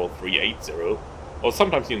 370 or 380, or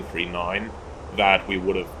sometimes even 39, that we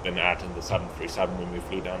would have been at in the 737 when we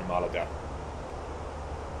flew down to Malaga.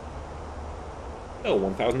 Oh,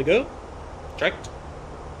 1,000 to go. Checked.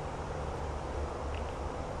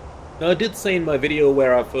 Now, I did say in my video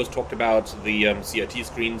where I first talked about the CRT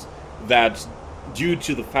screens that due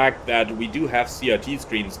to the fact that we do have CRT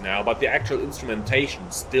screens now, but the actual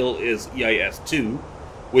instrumentation still is EIS2,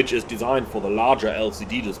 which is designed for the larger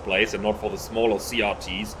LCD displays and not for the smaller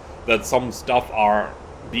CRTs, that some stuff are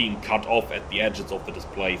being cut off at the edges of the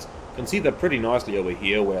displays. You can see that pretty nicely over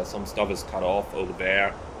here, where some stuff is cut off over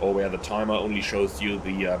there, or where the timer only shows you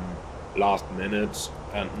the last minute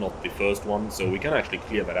and not the first one. So we can actually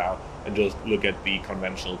clear that out and just look at the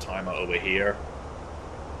conventional timer over here.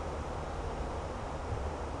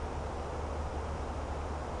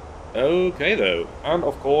 Okay though, and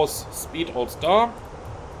of course speed hold star.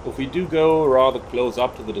 If we do go rather close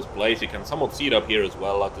up to the displays, you can somewhat see it up here as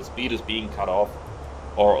well, like the speed is being cut off,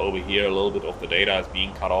 or over here a little bit of the data is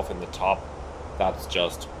being cut off in the top. That's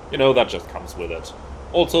just, you know, that just comes with it.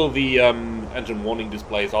 Also, the engine warning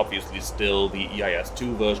display is obviously still the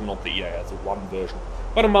EIS2 version, not the EIS1 version,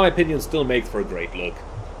 but in my opinion still makes for a great look.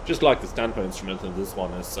 Just like the standby instrument, and this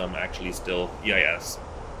one is actually still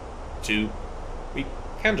EIS2. We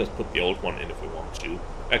can just put the old one in if we want to.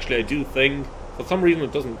 Actually, I do think, for some reason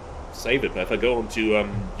it doesn't save it, but if I go on to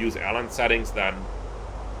use airline settings, then...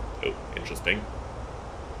 oh, interesting.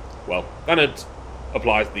 Well, then it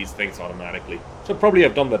applies these things automatically. Should probably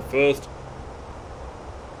have done that first.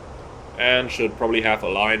 And should probably have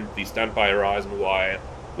aligned the standby horizon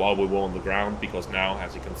while we were on the ground, because now,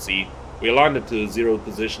 as you can see, we aligned it to 0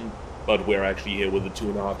 position, but we're actually here with a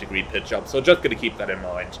 2.5 degree pitch up, so just going to keep that in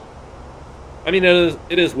mind. I mean,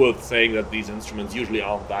 it is worth saying that these instruments usually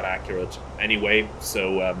aren't that accurate anyway,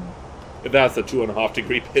 so if that's a 2.5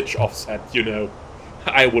 degree pitch offset, you know,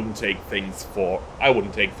 I wouldn't take things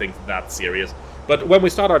that serious. But when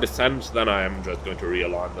we start our descent, then I am just going to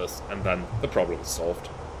realign this, and then the problem is solved.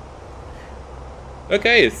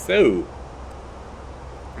 Okay, so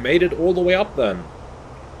made it all the way up then.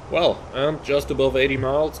 Well, and just above 80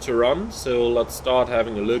 miles to run, so let's start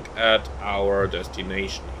having a look at our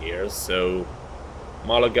destination here. So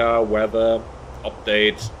Malaga weather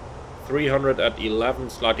update 300 at 11,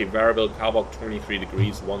 slightly variable, Carboc 23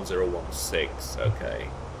 degrees, 1016. Okay.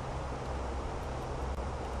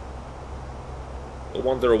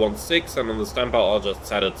 1016, and on the standby I'll just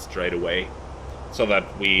set it straight away, so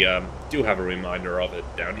that we do have a reminder of it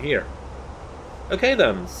down here. Okay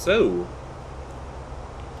then, so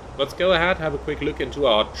let's go ahead, have a quick look into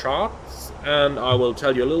our charts, and I will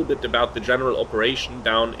tell you a little bit about the general operation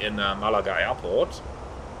down in Malaga Airport,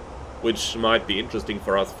 which might be interesting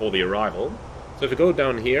for us for the arrival. So if you go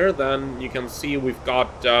down here, then you can see we've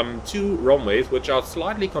got 2 runways which are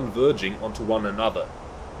slightly converging onto one another.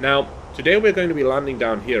 Now, today we're going to be landing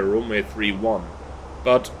down here, runway 31,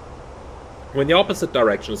 but when the opposite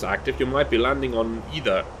direction is active, you might be landing on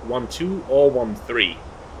either 12 or 13.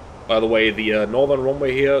 By the way, the northern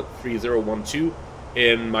runway here, 3012,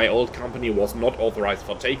 in my old company was not authorized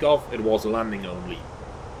for takeoff, it was landing only.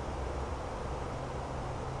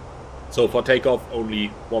 So for takeoff, only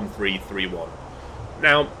 1331.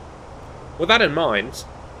 Now, with that in mind,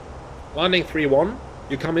 landing 3-1,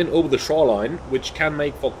 you come in over the shoreline, which can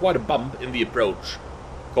make for quite a bump in the approach.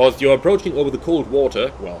 Because you're approaching over the cold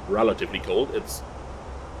water, well, relatively cold, it's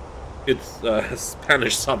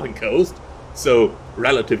Spanish southern coast, so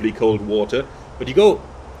relatively cold water, but you go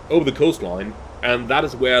over the coastline, and that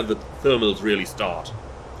is where the thermals really start.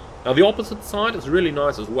 Now the opposite side is really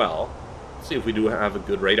nice as well. Let's see if we do have a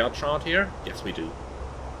good radar chart here. Yes, we do.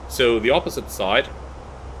 So the opposite side,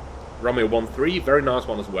 runway 13, very nice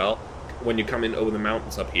one as well, when you come in over the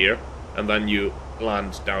mountains up here, and then you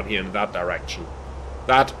land down here in that direction.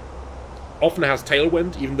 That often has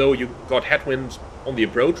tailwind, even though you got headwind on the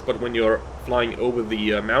approach, but when you're flying over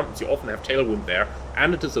the mountains, you often have tailwind there,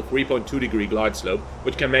 and it is a 3.2 degree glide slope,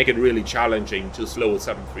 which can make it really challenging to slow a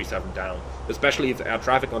 737 down, especially if air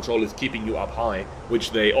traffic control is keeping you up high,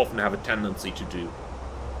 which they often have a tendency to do.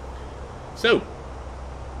 So,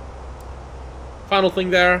 final thing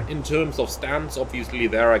there, in terms of stance, obviously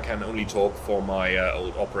there I can only talk for my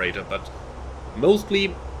old operator, but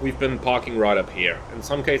mostly we've been parking right up here. In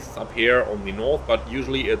some cases up here on the north, but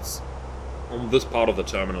usually it's on this part of the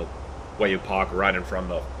terminal where you park right in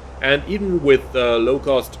front of. And even with low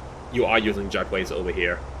cost, you are using jetways over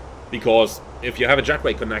here, because if you have a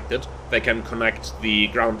jetway connected, they can connect the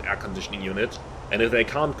ground air conditioning unit, and if they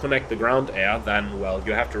can't connect the ground air, then, well,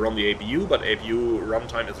 you have to run the APU, but APU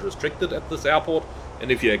runtime is restricted at this airport,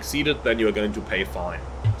 and if you exceed it, then you're going to pay fine.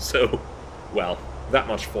 So, well, that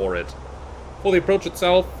much for it. For the approach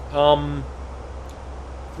itself, 3-1,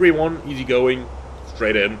 easy going,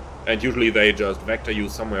 straight in. And usually they just vector you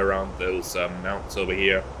somewhere around those mountains over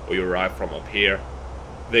here, or you arrive from up here.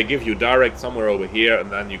 They give you direct somewhere over here,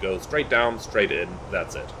 and then you go straight down, straight in,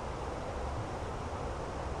 that's it.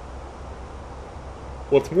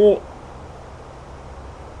 What's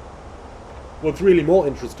really more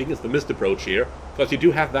interesting is the missed approach here, because you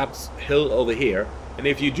do have that hill over here, and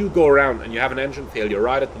if you do go around and you have an engine failure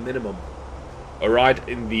right at the minimum, or right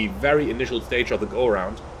in the very initial stage of the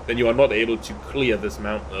go-around, then you are not able to clear this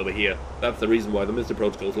mountain over here. That's the reason why the missed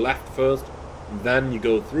approach goes left first, then you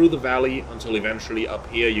go through the valley until eventually up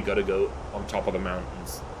here you gotta go on top of the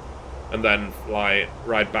mountains. And then fly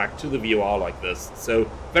right back to the VOR like this. So,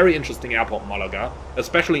 very interesting airport, Malaga,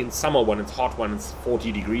 especially in summer when it's hot, when it's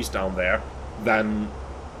 40 degrees down there. Then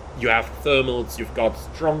you have thermals, you've got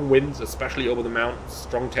strong winds, especially over the mountains,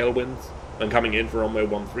 strong tailwinds, when coming in for runway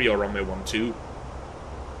 13 or runway 12.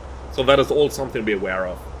 So that is all something to be aware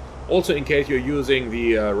of. Also, in case you're using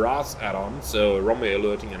the RAS add-on, so Runway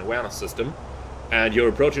Alerting and Awareness System, and you're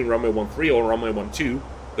approaching runway 13 or runway 12,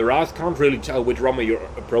 the RAS can't really tell which runway you're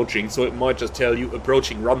approaching, so it might just tell you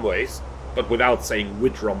approaching runways, but without saying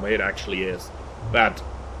which runway it actually is.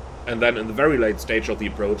 And then in the very late stage of the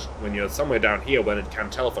approach, when you're somewhere down here, when it can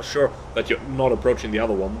tell for sure that you're not approaching the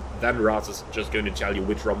other one, then RAS is just going to tell you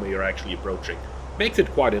which runway you're actually approaching. Makes it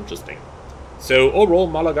quite interesting. So overall,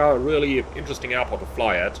 Malaga, a really interesting airport to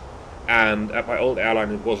fly at. And at my old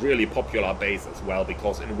airline, it was really a popular base as well,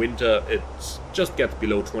 because in winter it just gets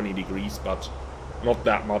below 20 degrees, but not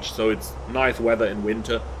that much, so it's nice weather in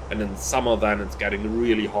winter, and in summer then it's getting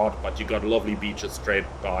really hot, but you got lovely beaches straight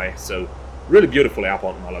by, so really beautiful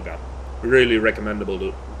airport in Malaga. Really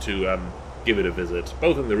recommendable to give it a visit,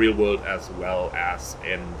 both in the real world as well as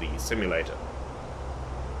in the simulator.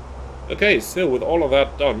 Okay, so with all of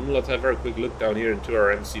that done, let's have a very quick look down here into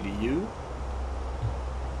our MCDU.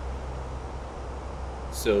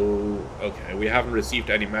 So, okay, we haven't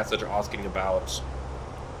received any message asking about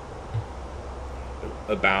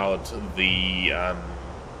the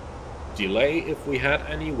delay, if we had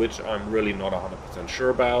any, which I'm really not 100% sure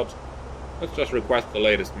about. Let's just request the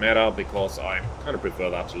latest meta, because I kind of prefer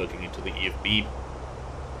that to looking into the EFB.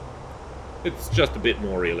 It's just a bit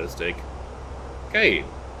more realistic. Okay,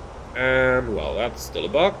 and well, that's still a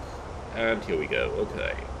bug, and here we go.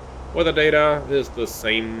 Okay, weather data is the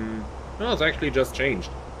same. No, it's actually just changed.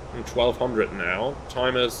 I'm 1200 now.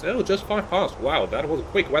 Time is, oh, just 5 past. Wow, that was a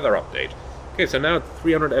quick weather update. Okay, so now it's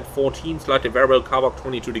 300 at 14, slightly variable, Kavak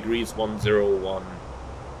 22 degrees,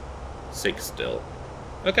 1016 still.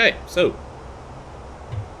 Okay, so.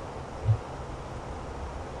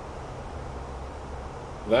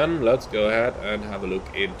 Then let's go ahead and have a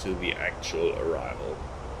look into the actual arrival.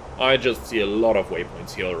 I just see a lot of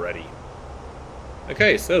waypoints here already.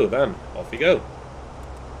 Okay, so then, off we go.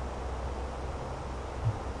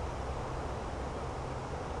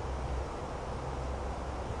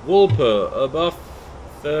 Wolper above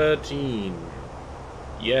 13.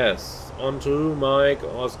 Yes, onto Mike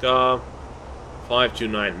Oscar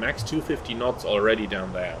 529, max 250 knots already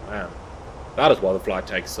down there, man. That is why the flight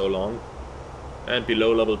takes so long. And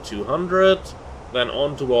below level 200, then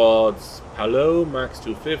on towards Palo, max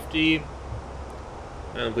 250.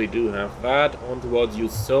 And we do have that, on towards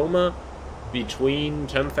Usoma, between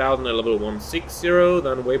 10,000 and level 160,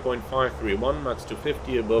 then waypoint 531, max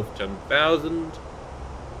 250 above 10,000.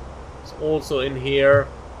 It's also in here.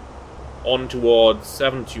 On towards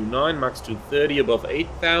 729, max 230 above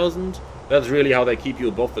 8,000. That's really how they keep you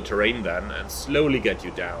above the terrain then, and slowly get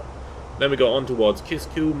you down. Then we go on towards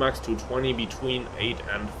Kisku, max 220 between 8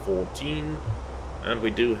 and 14. And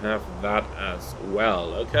we do have that as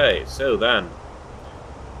well. Okay, so then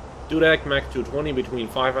Dudek, max 220 between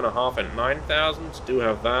 5.5 and 9,000. Do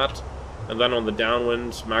have that. And then on the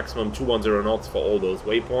downwind, maximum 210 knots for all those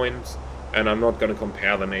waypoints. And I'm not going to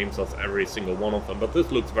compare the names of every single one of them, but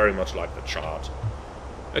this looks very much like the chart.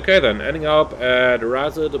 Okay then, ending up at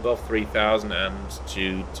Razid above 3,000 and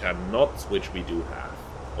 210 knots, which we do have.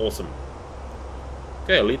 Awesome.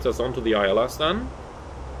 Okay, leads us on to the ILS then.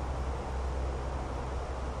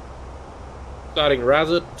 Starting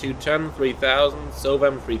Razid, 210, 3,000,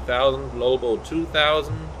 Sovem 3,000, Lolbo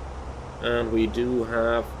 2,000, and we do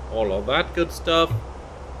have all of that good stuff.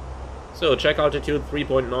 So, check altitude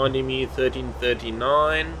 3.90 me,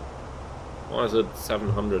 1339. Why is it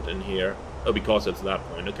 700 in here? Oh, because it's that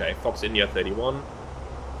point. Okay, Fox India 31.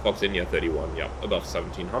 Fox India 31, yeah, above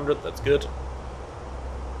 1700, that's good.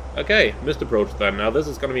 Okay, missed approach then. Now this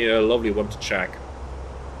is going to be a lovely one to check.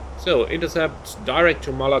 So, intercept direct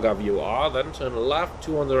to Malaga VOR, then turn left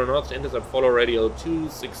 200 knots, intercept follow radial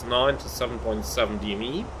 269 to 7.7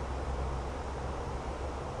 DME.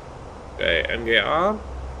 Okay, MGR.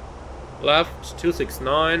 Left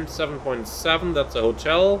 269, 7.7, that's a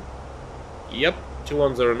hotel. Yep,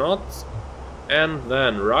 210 knots. And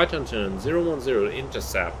then right and turn 010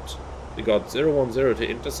 intercept. We got 010 to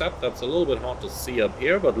intercept, that's a little bit hard to see up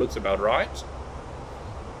here, but looks about right.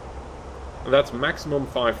 And that's maximum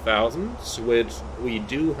 5,000, which we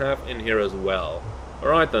do have in here as well.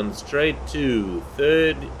 Alright then, straight to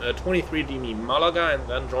 23 DME Malaga and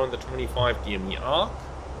then join the 25 DME arc.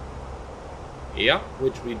 Yeah,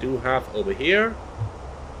 which we do have over here.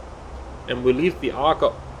 And we leave the arc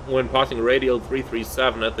when passing radial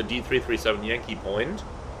 337 at the D337 Yankee point,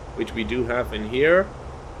 which we do have in here.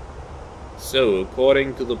 So,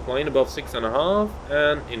 according to the plane above 6.5,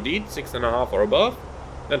 and indeed 6.5 or above,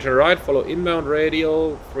 then turn right, follow inbound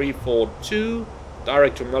radial 342,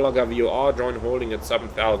 direct to Malaga VOR, join holding at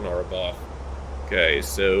 7,000 or above. Okay,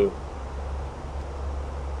 so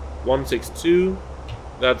 162,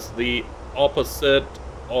 that's the opposite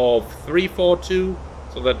of 342,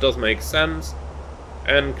 so that does make sense.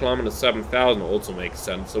 And climbing to 7,000 also makes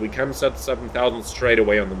sense, so we can set 7,000 straight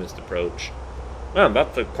away on the missed approach. Man,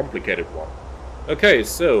 that's a complicated one. Okay,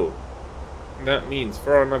 so that means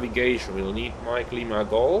for our navigation we'll need Mike Lima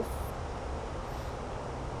Golf,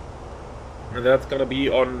 and that's gonna be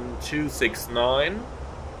on 269.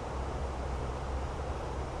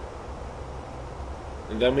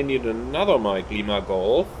 And then we need another Mike Lima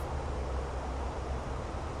Golf,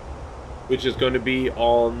 which is going to be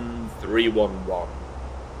on 311.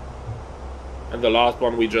 And the last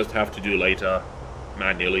one we just have to do later,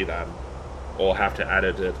 manually then, or have to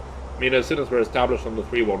edit it. I mean, as soon as we're established on the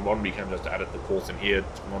 311, we can just edit the course in here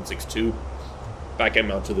to 162, back in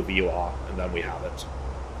to the VOR, and then we have it.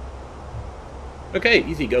 Okay,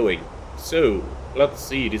 easy going. So, let's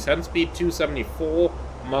see, descent speed 274,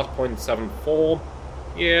 Mach 0.74.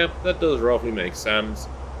 Yeah, that does roughly make sense.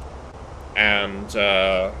 And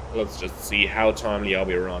let's just see, how timely are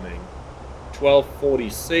we running?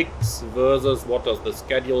 12:46 versus, what does the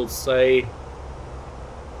schedule say?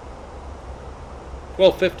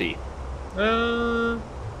 12:50.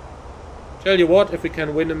 Tell you what, if we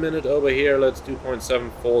can win a minute over here, let's do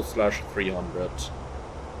 0.74/300.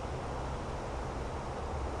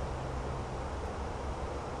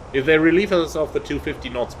 If they relieve us of the 250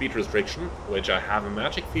 knot speed restriction, which I have a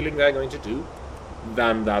magic feeling they're going to do,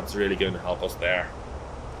 then that's really going to help us there.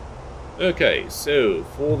 Okay, so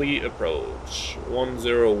for the approach,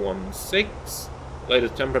 1016,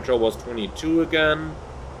 latest temperature was 22 again,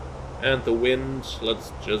 and the wind,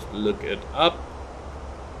 let's just look it up.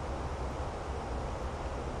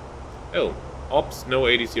 Oh, ops, no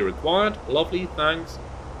ADC required, lovely, thanks,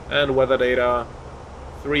 and weather data,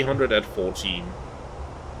 300 at 14.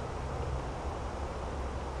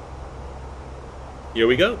 Here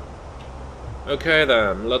we go. Okay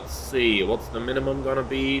then, let's see, what's the minimum gonna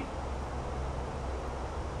be?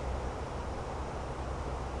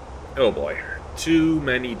 Oh boy, too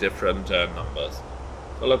many different numbers.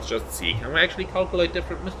 So let's just see. Can we actually calculate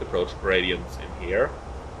different missed approach gradients in here?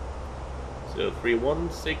 So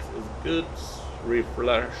 316 is good.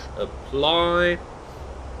 Refresh, apply.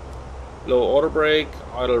 Low auto brake,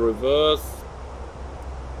 idle reverse.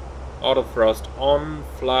 Auto thrust on,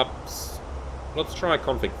 flaps. Let's try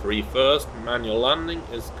config 3 first. Manual landing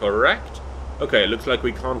is correct. Okay, looks like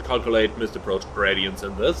we can't calculate missed approach gradients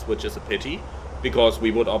in this, which is a pity, because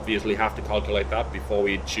we would obviously have to calculate that before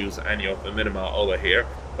we choose any of the minima over here.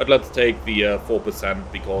 But let's take the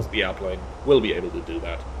 4% because the airplane will be able to do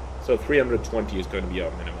that. So 320 is going to be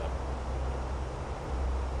our minimum.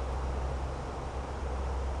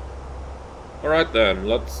 Alright then,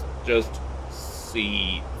 let's just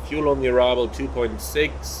see. Fuel on the arrival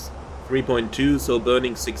 2.6, 3.2, so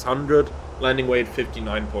burning 600, landing weight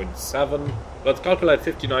 59.7. Let's calculate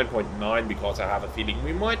 59.9 because I have a feeling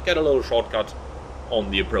we might get a little shortcut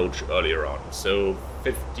on the approach earlier on. So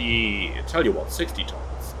 50, tell you what, 60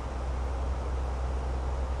 tons.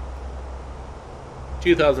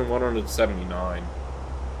 2,179.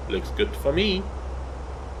 Looks good for me.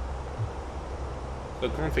 So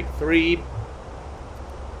config 3,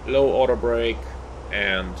 low auto brake,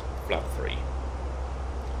 and flap 3.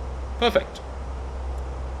 Perfect.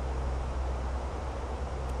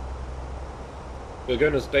 We're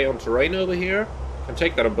going to stay on terrain over here. Can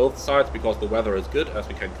take that on both sides because the weather is good, as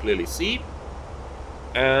we can clearly see.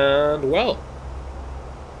 And, well,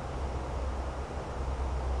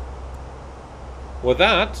 with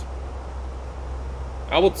that,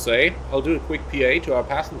 I would say I'll do a quick PA to our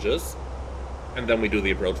passengers, and then we do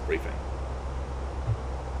the approach briefing.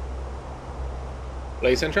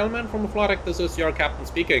 Ladies and gentlemen, from the flight deck, this is your captain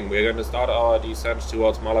speaking. We're going to start our descent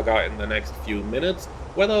towards Malaga in the next few minutes.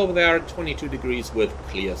 Weather over there at 22 degrees with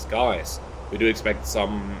clear skies. We do expect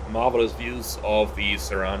some marvelous views of the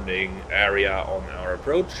surrounding area on our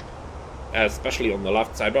approach, especially on the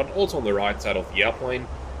left side, but also on the right side of the airplane.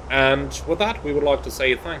 And with that, we would like to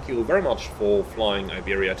say thank you very much for flying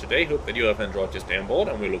Iberia today. Hope that you have enjoyed your stay on board,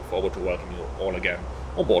 and we look forward to welcoming you all again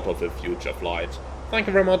on board of a future flight. Thank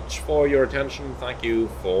you very much for your attention. Thank you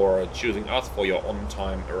for choosing us for your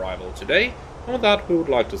on-time arrival today. And with that, we would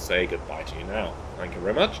like to say goodbye to you now. Thank you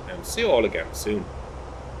very much, and see you all again soon.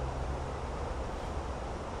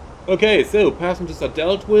 Okay, so passengers are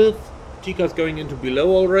dealt with. Tika's going into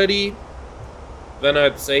below already. Then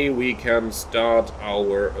I'd say we can start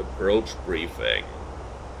our approach briefing.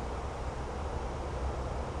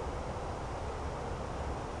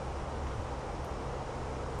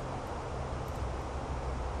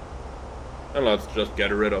 And let's just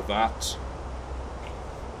get rid of that.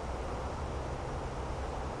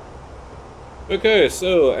 Okay,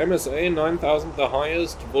 so MSA 9000 the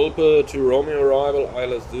highest, Volpe to Romeo arrival,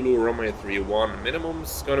 ILS Zulu Romeo 31.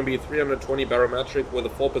 Minimum's gonna be 320 barometric with a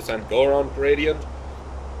 4% go-around gradient.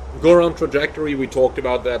 Go-around trajectory, we talked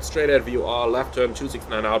about that. Straight ahead VOR, left turn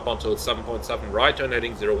 269 outbound till 7.7, right turn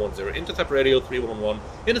heading 010, intercept radial 311,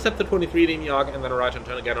 intercept the 23 Limiag, and then a right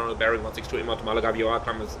turn again on a bearing 162 inbound to Malaga VOR,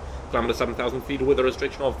 climb to 7,000 feet with a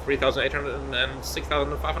restriction of 3,800 and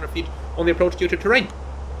 6,500 feet on the approach due to terrain.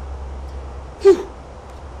 Whew.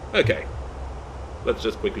 Okay, let's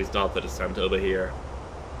just quickly start the descent over here.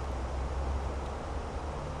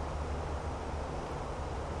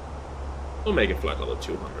 We'll make it flight level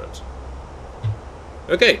 200.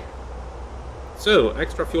 Okay, so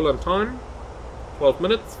extra fuel and time, 12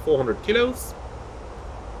 minutes, 400 kilos,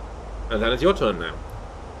 and then it's your turn now.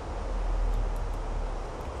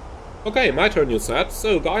 Okay, my turn you said.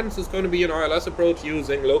 So guidance is going to be an ILS approach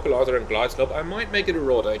using localizer and glide slope. I might make it a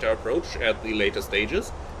raw data approach at the later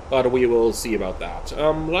stages, but we will see about that.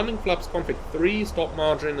 Landing flaps config 3, stop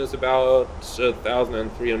margin is about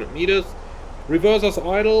 1,300 meters. Reversers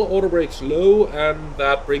idle, auto brakes low, and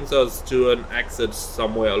that brings us to an exit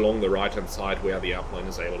somewhere along the right hand side where the airplane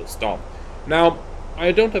is able to stop. Now,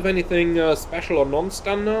 I don't have anything special or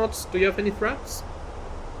non-standard. Do you have any threats?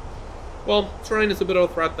 Well, terrain is a bit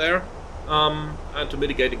of a threat there, and to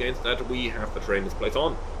mitigate against that, we have the terrain displays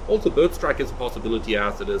on. Also, bird strike is a possibility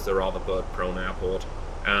as it is a rather bird-prone airport,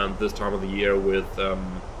 and this time of the year with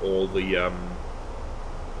all the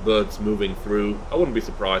birds moving through, I wouldn't be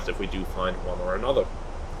surprised if we do find one or another.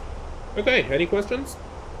 Okay, any questions?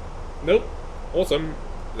 Nope. Awesome.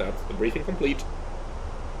 That's the briefing complete.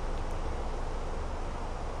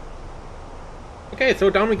 Okay,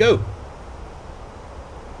 so down we go.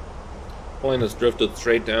 Plane has drifted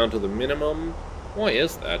straight down to the minimum. Why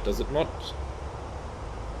is that? Does it not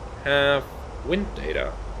have wind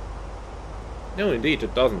data? No, indeed,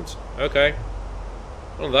 it doesn't. Okay.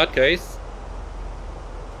 Well, in that case,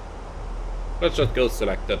 let's just go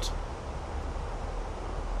select it.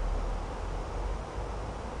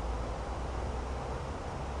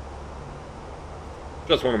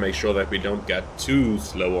 Just want to make sure that we don't get too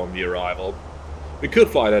slow on the arrival. We could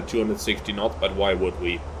fly at 260 knots, but why would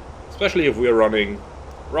we? Especially if we're running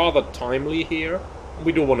rather timely here.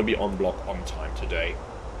 We do want to be on block on time today.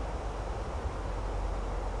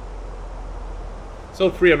 So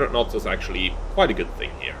 300 knots is actually quite a good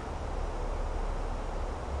thing here.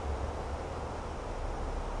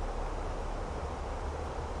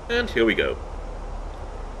 And here we go.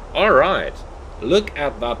 Alright, look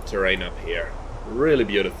at that terrain up here. Really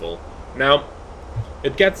beautiful. Now,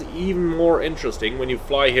 it gets even more interesting when you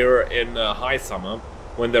fly here in high summer,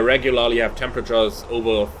 when they regularly have temperatures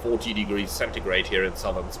over 40 degrees centigrade here in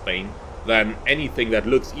southern Spain. Then anything that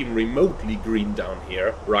looks even remotely green down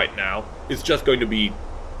here right now is just going to be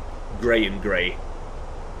grey and grey.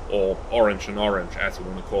 Or orange and orange, as you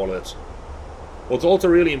want to call it. What's also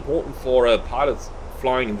really important for pilots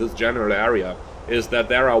flying in this general area is that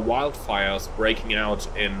there are wildfires breaking out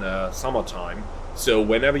in summertime. So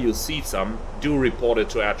whenever you see some, do report it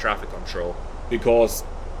to air traffic control. Because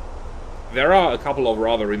there are a couple of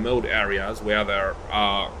rather remote areas where there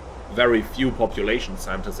are very few population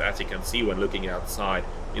centers, as you can see when looking outside.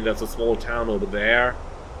 I mean, there's a small town over there,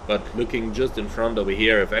 but looking just in front over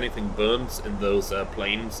here, if anything burns in those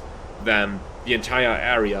planes, then the entire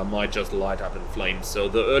area might just light up in flames. So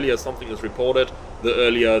the earlier something is reported, the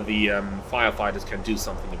earlier the firefighters can do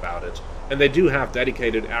something about it. And they do have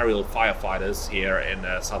dedicated aerial firefighters here in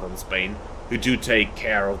southern Spain who do take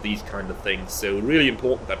care of these kind of things. So really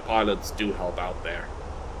important that pilots do help out there.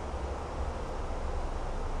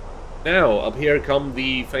 Now, up here come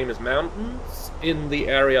the famous mountains in the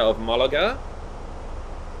area of Malaga.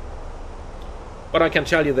 But I can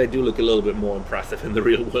tell you they do look a little bit more impressive in the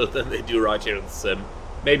real world than they do right here in the sim.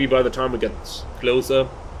 Maybe by the time we get closer.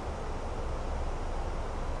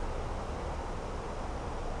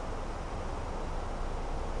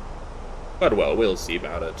 But well, we'll see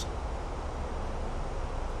about it.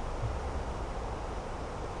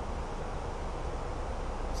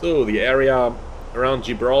 So, the area around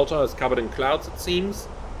Gibraltar is covered in clouds, it seems.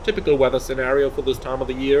 Typical weather scenario for this time of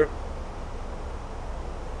the year.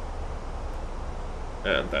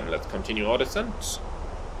 And then let's continue our descent.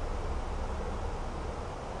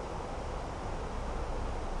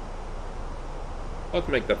 Let's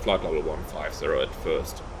make that flight level 150 at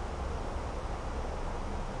first.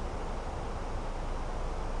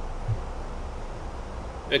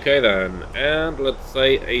 Okay then, and let's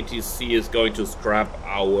say ATC is going to scrap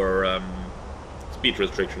our speed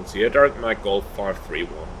restrictions here. Direct Mike Golf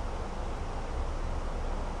 531.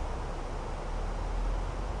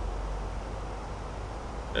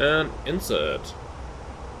 And insert.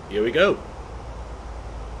 Here we go.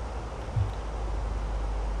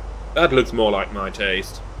 That looks more like my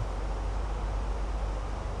taste.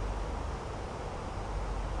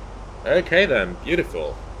 Okay then,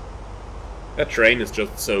 beautiful. That train is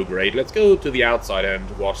just so great. Let's go to the outside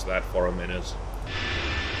and watch that for a minute.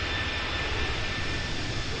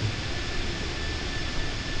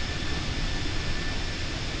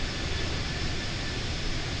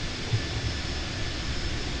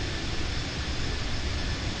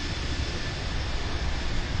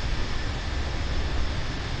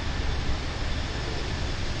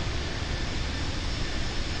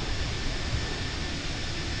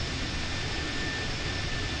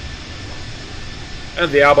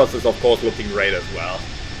 And the Airbus is of course looking great as well.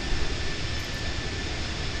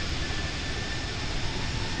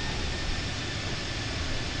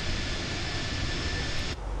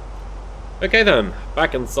 Okay then,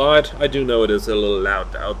 back inside. I do know it is a little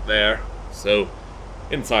loud out there, so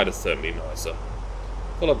inside is certainly nicer.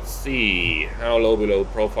 So let's see, how low below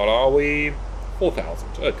profile are we? 4,000,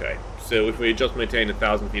 okay. So if we just maintain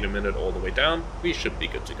 1,000 feet a minute all the way down, we should be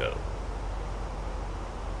good to go.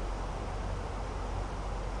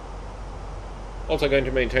 Also going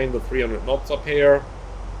to maintain the 300 knots up here.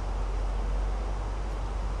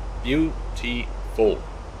 Beautiful.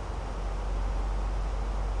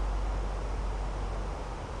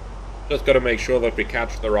 Just got to make sure that we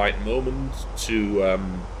catch the right moment to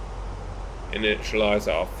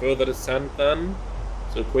initialize our further descent then.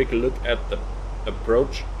 So quick look at the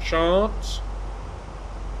approach chart.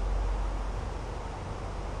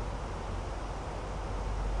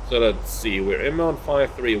 So let's see, we're inbound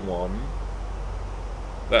 531.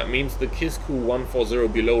 That means the Kisku 140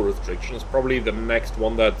 below restriction is probably the next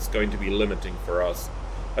one that's going to be limiting for us.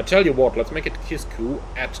 I tell you what, let's make it Kisku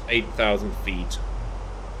at 8,000 feet.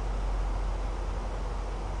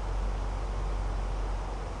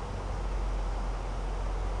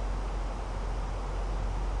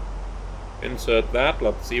 Insert that,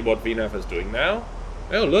 let's see what VNAV is doing now.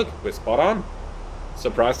 Oh look, we're spot on.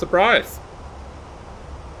 Surprise, surprise.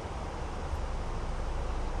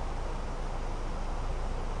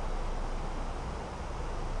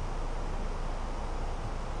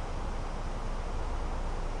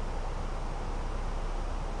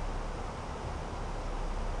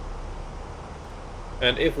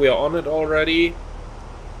 And if we are on it already,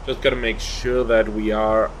 just gotta make sure that we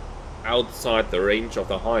are outside the range of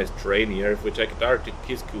the highest train here. If we take a direct to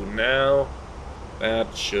Kisku now,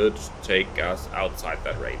 that should take us outside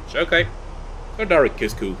that range. Okay, so direct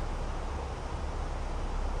Kisku.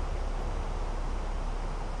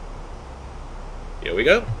 Here we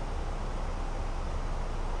go.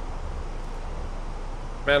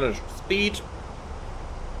 Manage speed.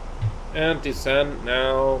 And descend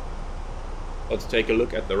now. Let's take a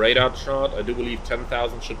look at the radar chart. I do believe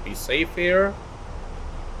 10,000 should be safe here.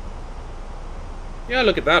 Yeah,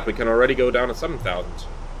 look at that. We can already go down to 7,000.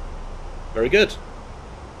 Very good.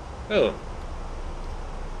 Oh.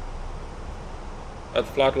 That's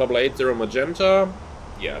flight level 80 magenta.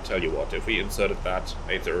 Yeah, I tell you what, if we inserted that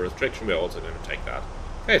 80 restriction, we're also going to take that.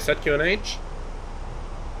 Okay, set QNH.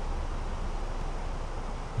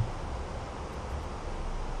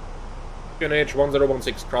 QNH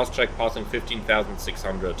 1016 cross-check passing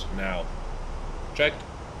 15,600 now. Checked.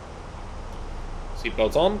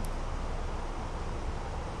 Seatbelts on.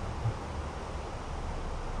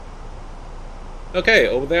 Okay,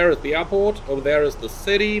 over there is the airport, over there is the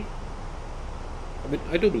city. I mean,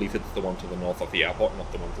 I do believe it's the one to the north of the airport,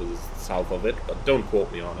 not the one to the south of it, but don't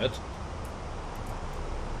quote me on it.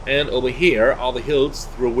 And over here are the hills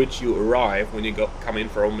through which you arrive when you come in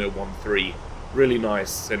for Romeo 13. Really nice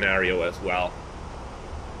scenario as well.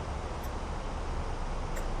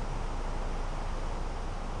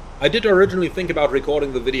 I did originally think about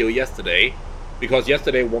recording the video yesterday, because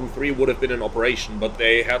yesterday 1-3 would have been in operation, but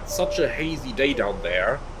they had such a hazy day down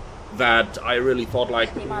there that I really thought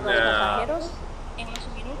like, nah. En unos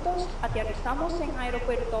minutos aterrizamos en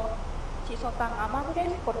aeropuerto. Si son tan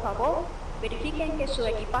amables, por favor, verifiquen que su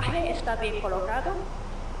equipaje está bien colocado,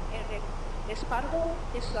 el respaldo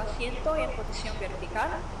de su asiento en posición vertical,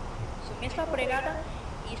 su mesa plegada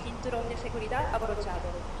y cinturón de seguridad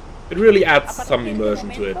abrochado. It really adds some immersion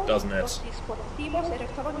to it, doesn't it? Los dispositivos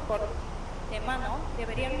electrónicos de mano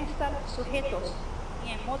deberían estar sujetos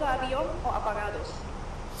y en modo avión o apagados.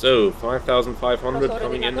 So, 5,500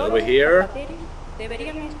 coming in over here.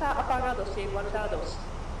 Deberían estar apagados y guardados.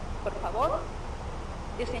 Por favor,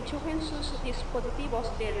 desenchufen sus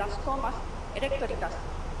dispositivos de las tomas eléctricas.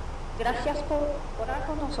 Gracias por orar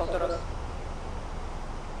con nosotros.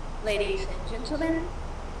 Ladies and gentlemen,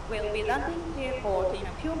 we'll be landing the airport in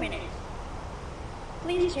a few minutes.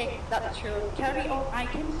 Please check that your carry-on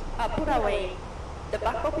items are put away. The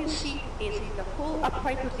back of your seat is in the full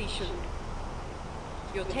upright position.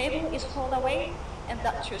 Your table is pulled away and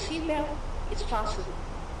that your seatbelt is fastened.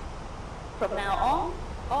 From now on,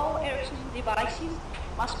 all electronic devices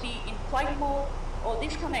must be in flight mode or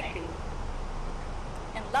disconnected,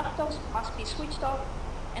 and laptops must be switched off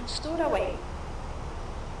and stored away.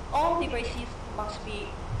 All devices must be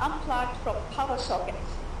unplugged from power sockets.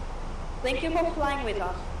 Thank you for flying with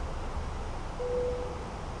us.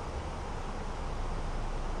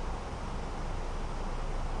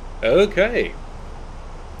 Okay.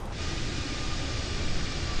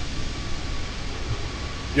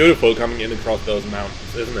 Beautiful coming in across those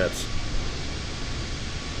mountains, isn't it?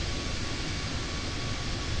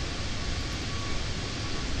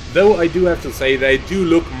 Though I do have to say, they do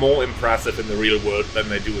look more impressive in the real world than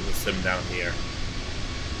they do in the sim down here.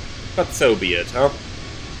 But so be it, huh?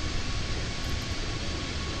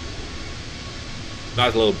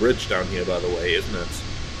 Nice little bridge down here, by the way, isn't it?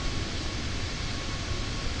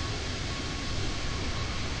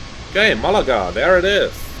 Okay, Malaga, there it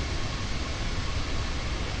is.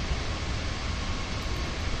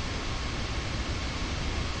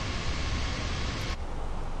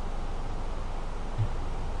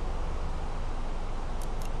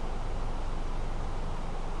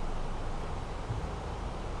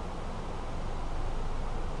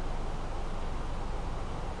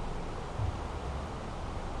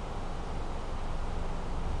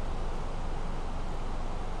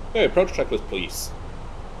 Okay, approach checklist, please.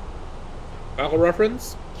 Barrel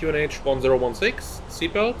reference, QNH 1016,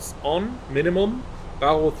 seatbelts on, minimum,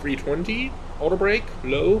 barrel 320, auto brake,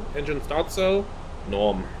 low, engine start so,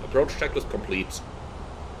 norm. Approach checklist complete.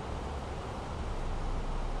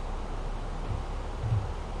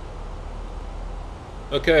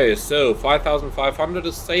 Okay, so 5,500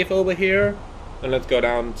 is safe over here, and let's go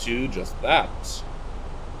down to just that.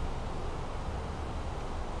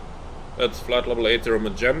 That's flight level 80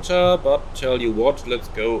 magenta, but tell you what, let's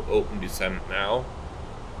go open descent now.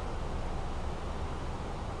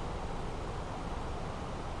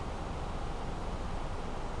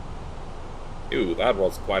 Ooh, that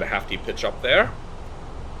was quite a hefty pitch up there.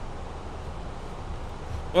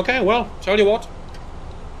 Okay, well, tell you what.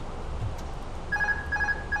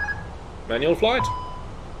 Manual flight.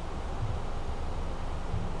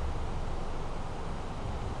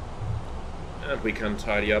 And we can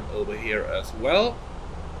tidy up over here as well.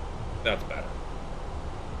 That's better.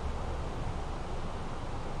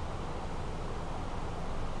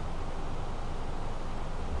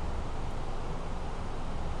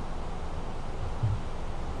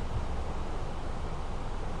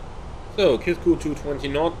 So, Kisku 220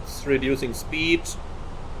 knots, reducing speed.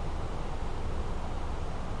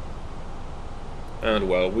 And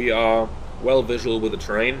well, we are well visual with the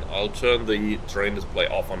terrain. I'll turn the terrain display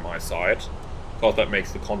off on my side, because that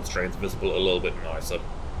makes the constraints visible a little bit nicer.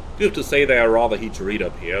 I have to say they are rather heat to read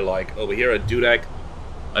up here. Like over here at Dudek,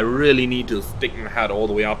 I really need to stick my head all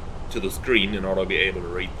the way up to the screen in order to be able to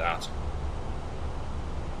read that.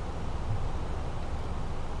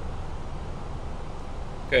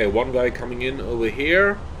 Okay, one guy coming in over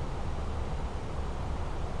here.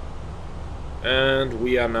 And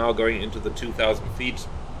we are now going into the 2,000 feet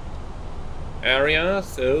area,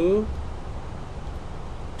 so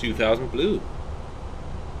 2,000 blue.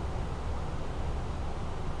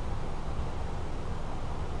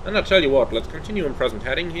 And I'll tell you what, let's continue in present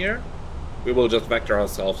heading here. We will just vector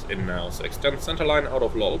ourselves in now. So extend center line out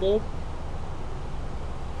of Lolbo.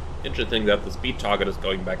 Interesting that the speed target is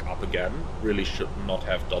going back up again. Really should not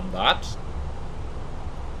have done that.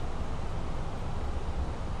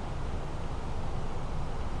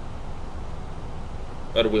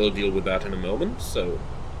 But we'll deal with that in a moment. So,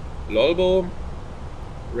 Lolbo,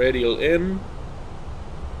 radial in,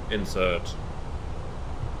 insert.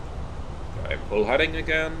 Okay, full heading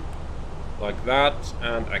again, like that,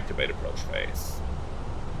 and activate approach phase.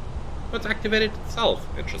 Let's activate it itself.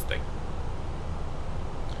 Interesting.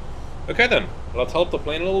 Okay then, let's help the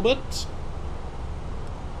plane a little bit.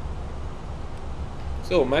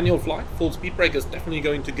 So, manual flight, full speed brake is definitely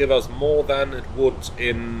going to give us more than it would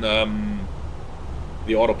in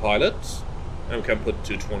the autopilot. And we can put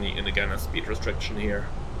 220 in again as speed restriction here.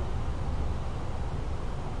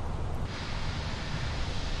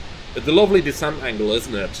 It's a lovely descent angle,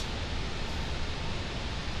 isn't it?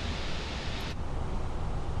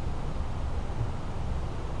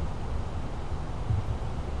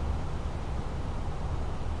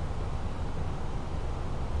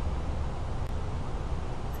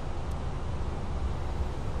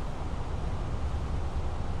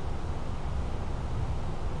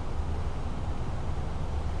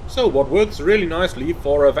 So what works really nicely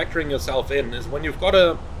for vectoring yourself in is when you've got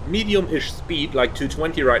a medium-ish speed, like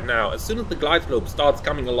 220 right now, as soon as the glide slope starts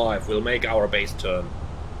coming alive, we'll make our base turn.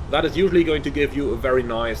 That is usually going to give you a very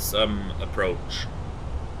nice approach.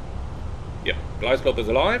 Yeah, glide slope is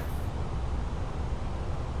alive.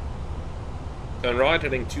 Turn right,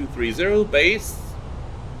 heading 230, base.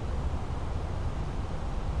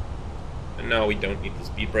 And now we don't need the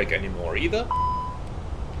speed brake anymore either.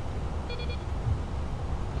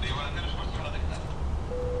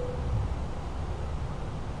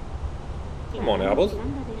 Come on, Airbus.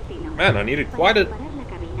 Man, I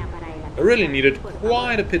really needed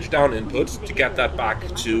quite a pitch down input to get that back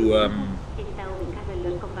to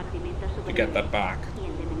get that back.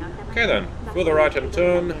 Okay then, for the right hand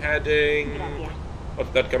turn, heading,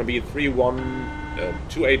 what's that gonna be?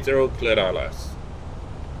 280, cleared ILS.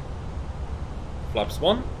 Flaps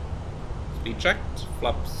 1, speed checked,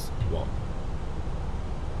 flaps 1.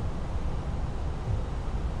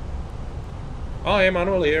 Hi,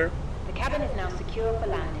 Emmanuel here. The cabin is now secure for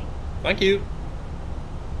landing. Thank you.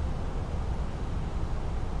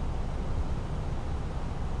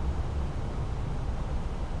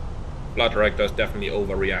 Flight director is definitely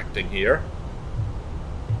overreacting here.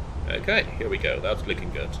 Okay, here we go. That's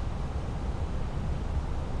looking good.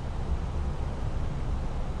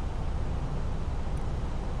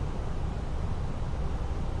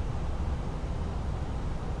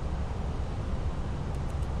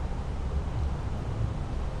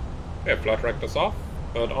 Okay, flight director's off.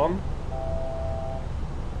 Bird on.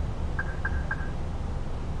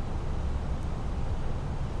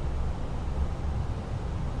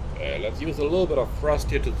 Okay, let's use a little bit of thrust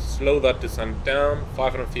here to slow that descent down.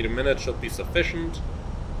 500 feet a minute should be sufficient.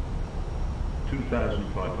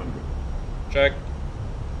 2,500. Check.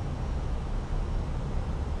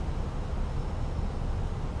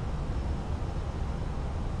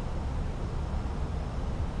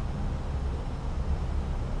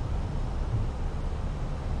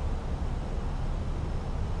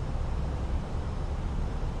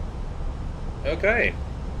 Okay.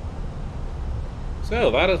 So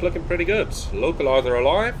that is looking pretty good. Localizer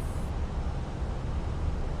alive.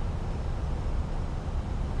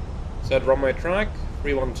 Set runway track,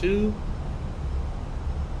 312.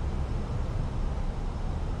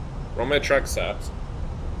 Runway track set.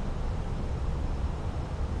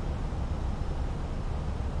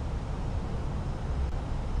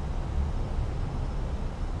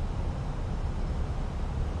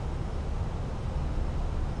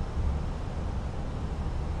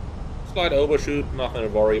 Slight overshoot, nothing to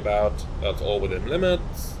worry about. That's all within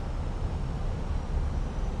limits.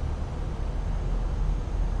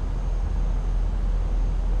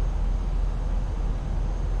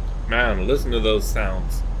 Man, listen to those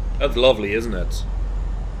sounds. That's lovely, isn't it?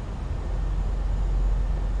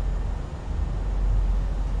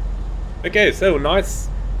 Okay, so nice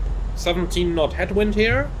 17 knot headwind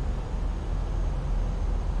here.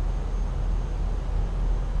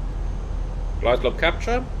 Glide slope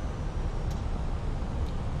capture.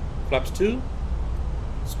 Flaps 2.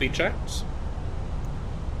 Speed checked.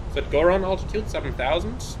 Set go around altitude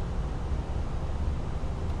 7,000.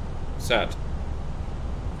 Set.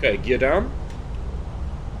 Okay, gear down.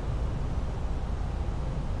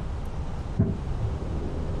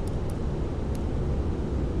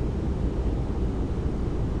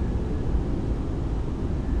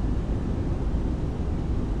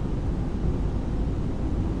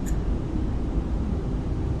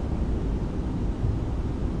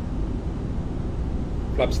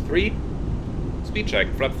 Flaps 3. Speed check,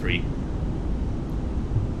 flap 3.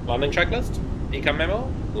 Landing checklist. Ecam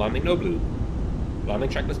memo. Landing no blue. Landing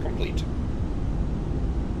checklist complete.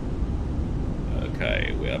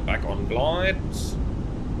 Okay, we are back on glide.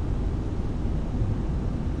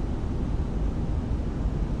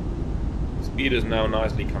 Speed is now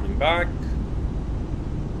nicely coming back.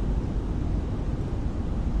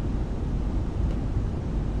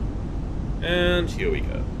 And here we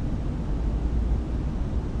go.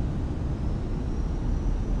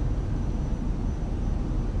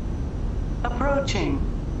 Approaching.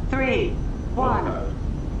 3, 1.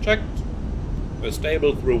 Checked. We're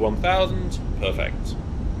stable through 1000. Perfect.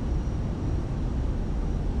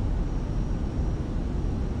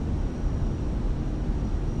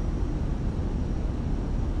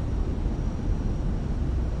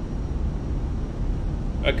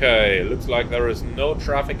 Okay, looks like there is no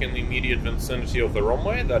traffic in the immediate vicinity of the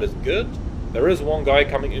runway. That is good. There is one guy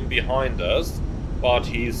coming in behind us, but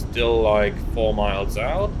he's still like 4 miles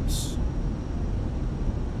out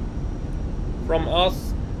from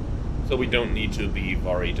us, so we don't need to be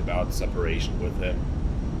worried about separation with him.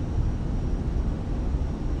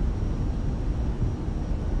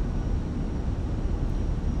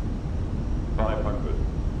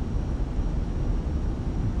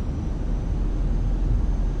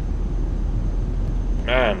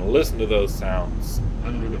 Man, listen to those sounds.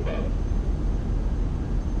 100 above.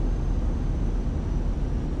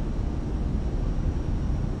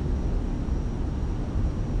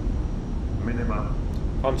 Minimum.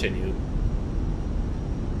 Continue.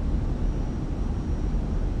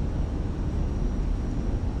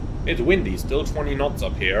 It's windy, still 20 knots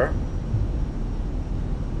up here.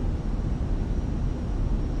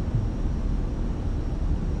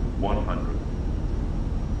 $100.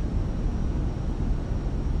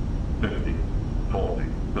 50, 40,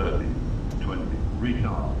 30, 20.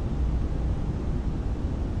 Retard.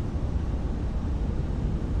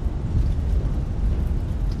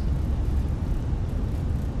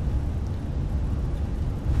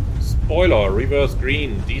 Spoiler, reverse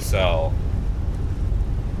green, decel.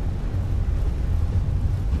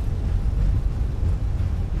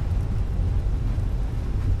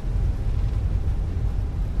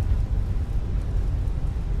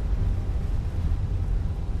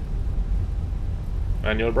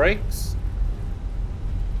 Manual brakes.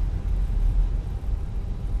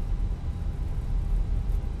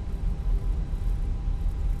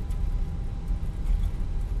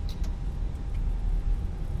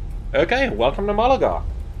 Okay, welcome to Malaga.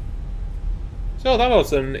 So that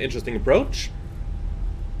was an interesting approach.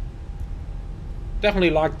 Definitely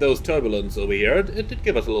liked those turbulence over here. It did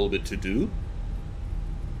give us a little bit to do.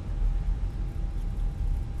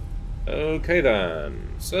 Okay then,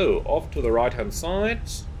 so off to the right hand side.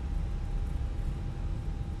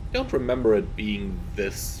 Don't remember it being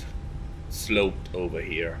this sloped over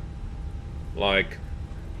here. Like,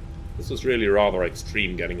 this was really rather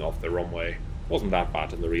extreme getting off the runway. Wasn't that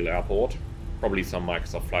bad in the real airport. Probably some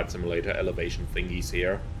Microsoft Flight Simulator elevation thingies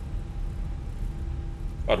here.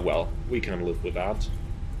 But well, we can live with that.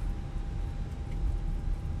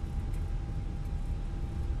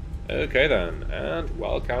 Okay then, and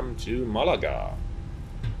welcome to Malaga.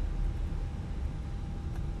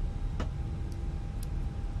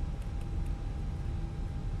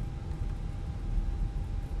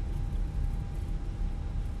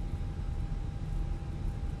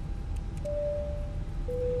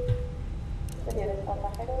 Señores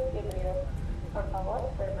pasajeros, bienvenidos. Por favor,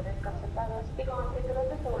 permanezcan sentados y con el cinturón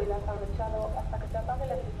de seguridad abrochado hasta que se apague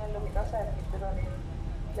la señal luminosa del cinturón.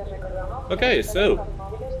 Les recordamos Okay, que so los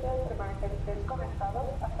móviles deben permanecer desconectados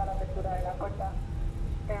hasta la apertura de la puerta.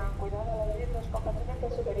 Tengan cuidado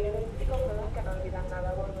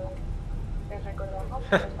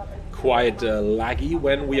quite laggy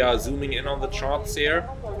when we are zooming in on the charts here.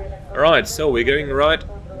 Alright, so we're going right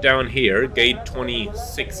down here, gate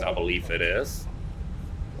 26 I believe it is.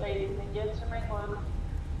 Ladies and gentlemen,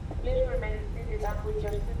 please remain seated and with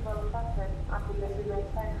your seatbelt fastened until the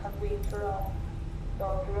seatbelt sign has been turned off.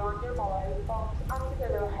 Don't turn on your mobile phones until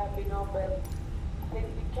the door has been opened. Please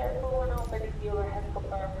be careful when opening the overhead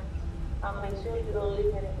compartments and make sure you don't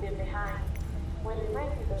leave anything behind.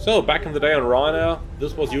 So, back in the day on Ryanair,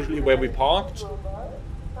 this was usually where we parked.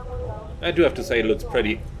 I do have to say it looks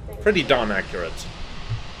pretty darn accurate.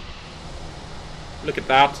 Look at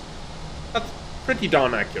that. That's pretty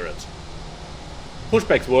darn accurate.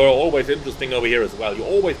 Pushbacks were always interesting over here as well. You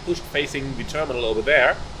always pushed facing the terminal over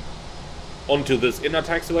there onto this inner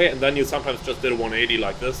taxiway, and then you sometimes just did a 180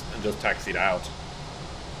 like this and just taxied out.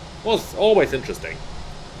 Was always interesting.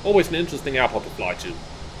 Always an interesting airport to fly to.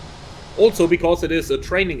 Also because it is a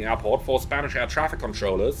training airport for Spanish air traffic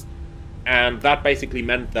controllers, and that basically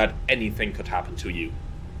meant that anything could happen to you.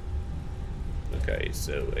 Okay,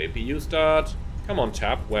 so APU start. Come on,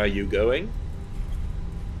 Tap, where are you going?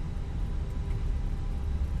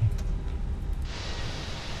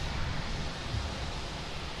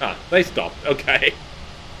 Ah, they stopped. Okay.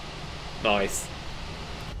 Nice.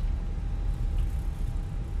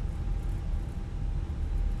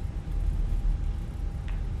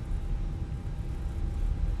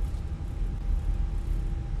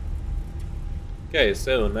 Okay,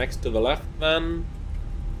 so next to the left then.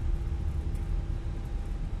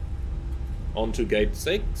 On to gate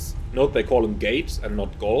 6. Note they call them gates and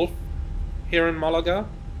not golf here in Malaga.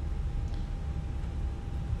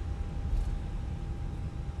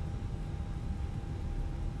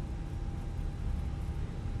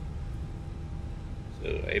 So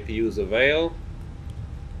APU's avail.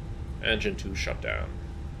 Engine 2 shut down.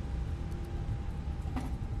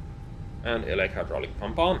 And elect hydraulic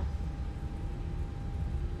pump on.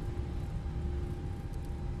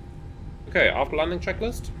 Okay, after landing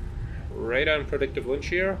checklist. Radar and predictive wind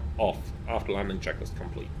shear off. After landing checklist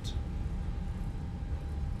complete.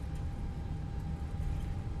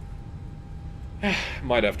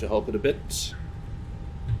 Might have to help it a bit.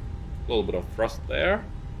 A little bit of thrust there.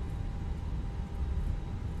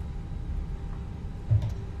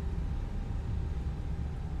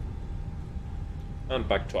 And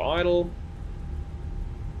back to idle.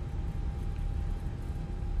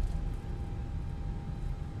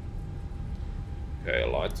 Okay,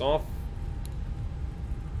 lights off.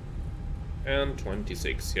 And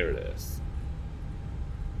 26, here it is.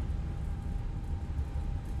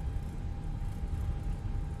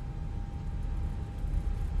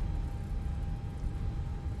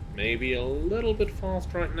 Maybe a little bit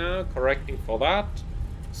fast right now, correcting for that.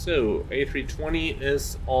 So, A320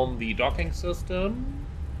 is on the docking system.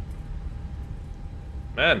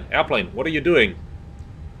 Man, airplane, what are you doing?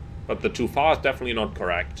 But the too far is definitely not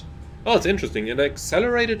correct. Oh, it's interesting. It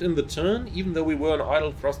accelerated in the turn, even though we were on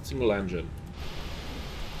idle thrust single engine.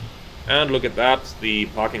 And look at that, the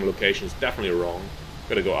parking location is definitely wrong.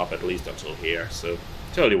 Gotta go up at least until here, so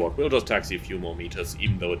tell you what, we'll just taxi a few more meters,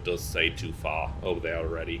 even though it does say too far over there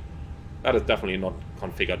already. That is definitely not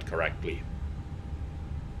configured correctly.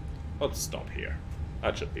 Let's stop here.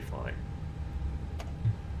 That should be fine.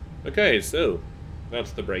 Okay, so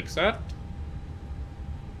that's the brake set.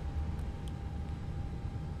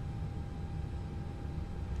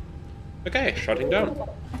 Okay, shutting down.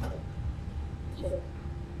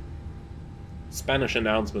 Spanish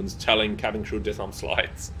announcements telling cabin crew disarm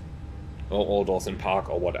slides. Or all doors in park,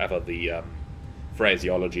 or whatever the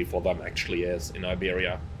phraseology for them actually is in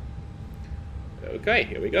Iberia. Okay,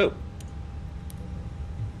 here we go.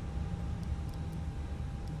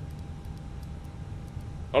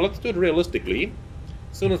 Now let's do it realistically.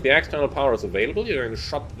 As soon as the external power is available, you're going to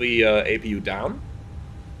shut the APU down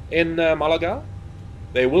in Malaga.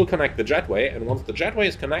 They will connect the jetway, and once the jetway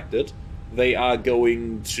is connected, they are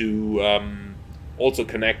going to also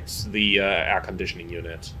connect the air conditioning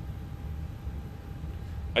unit.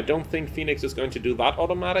 I don't think Phoenix is going to do that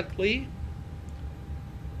automatically.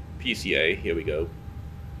 PCA, here we go.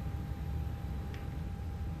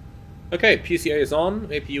 Okay, PCA is on,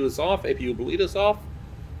 APU is off, APU bleed is off,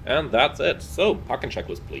 and that's it. So, parking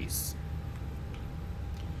checklist, please.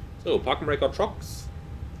 So, parking brake or trucks.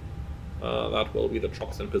 That will be the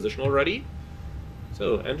trucks in position already.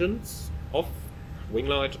 So, engines off, wing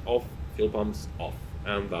light off, fuel pumps off.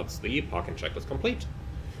 And that's the parking checklist complete.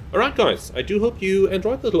 Alright guys, I do hope you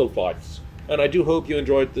enjoyed this little flight. And I do hope you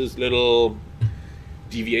enjoyed this little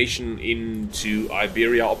deviation into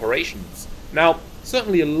Iberia operations. Now,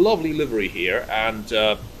 certainly a lovely livery here, and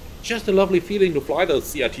just a lovely feeling to fly those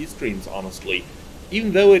CRT screens, honestly.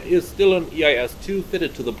 even though it is still an EIS-2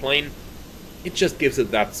 fitted to the plane, it just gives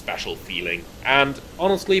it that special feeling. And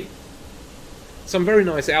honestly, some very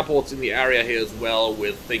nice airports in the area here as well,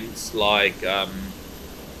 with things like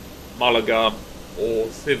Malaga or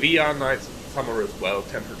Sevilla, nice in summer as well,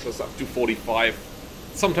 temperatures up to 45,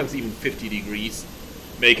 sometimes even 50 degrees,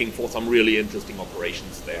 making for some really interesting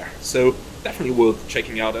operations there. So definitely worth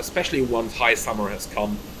checking out, especially once high summer has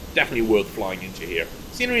come. Definitely worth flying into here.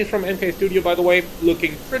 Scenery from MK Studio, by the way,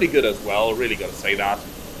 looking pretty good as well, really gotta say that.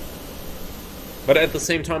 But at the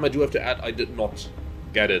same time, I do have to add, I did not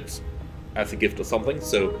get it as a gift or something,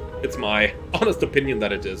 so it's my honest opinion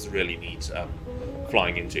that it is really neat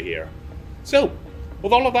flying into here. So,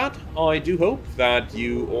 with all of that, I do hope that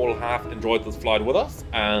you all have enjoyed this flight with us,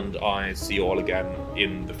 and I see you all again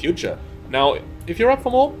in the future. Now, if you're up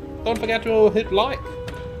for more, don't forget to hit like,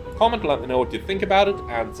 comment, let me know what you think about it,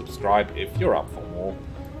 and subscribe if you're up for more.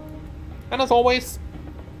 And as always,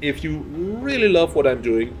 if you really love what I'm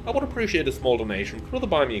doing, I would appreciate a small donation through the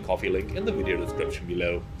Buy Me a Coffee link in the video description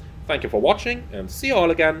below. Thank you for watching, and see you all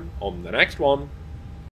again on the next one.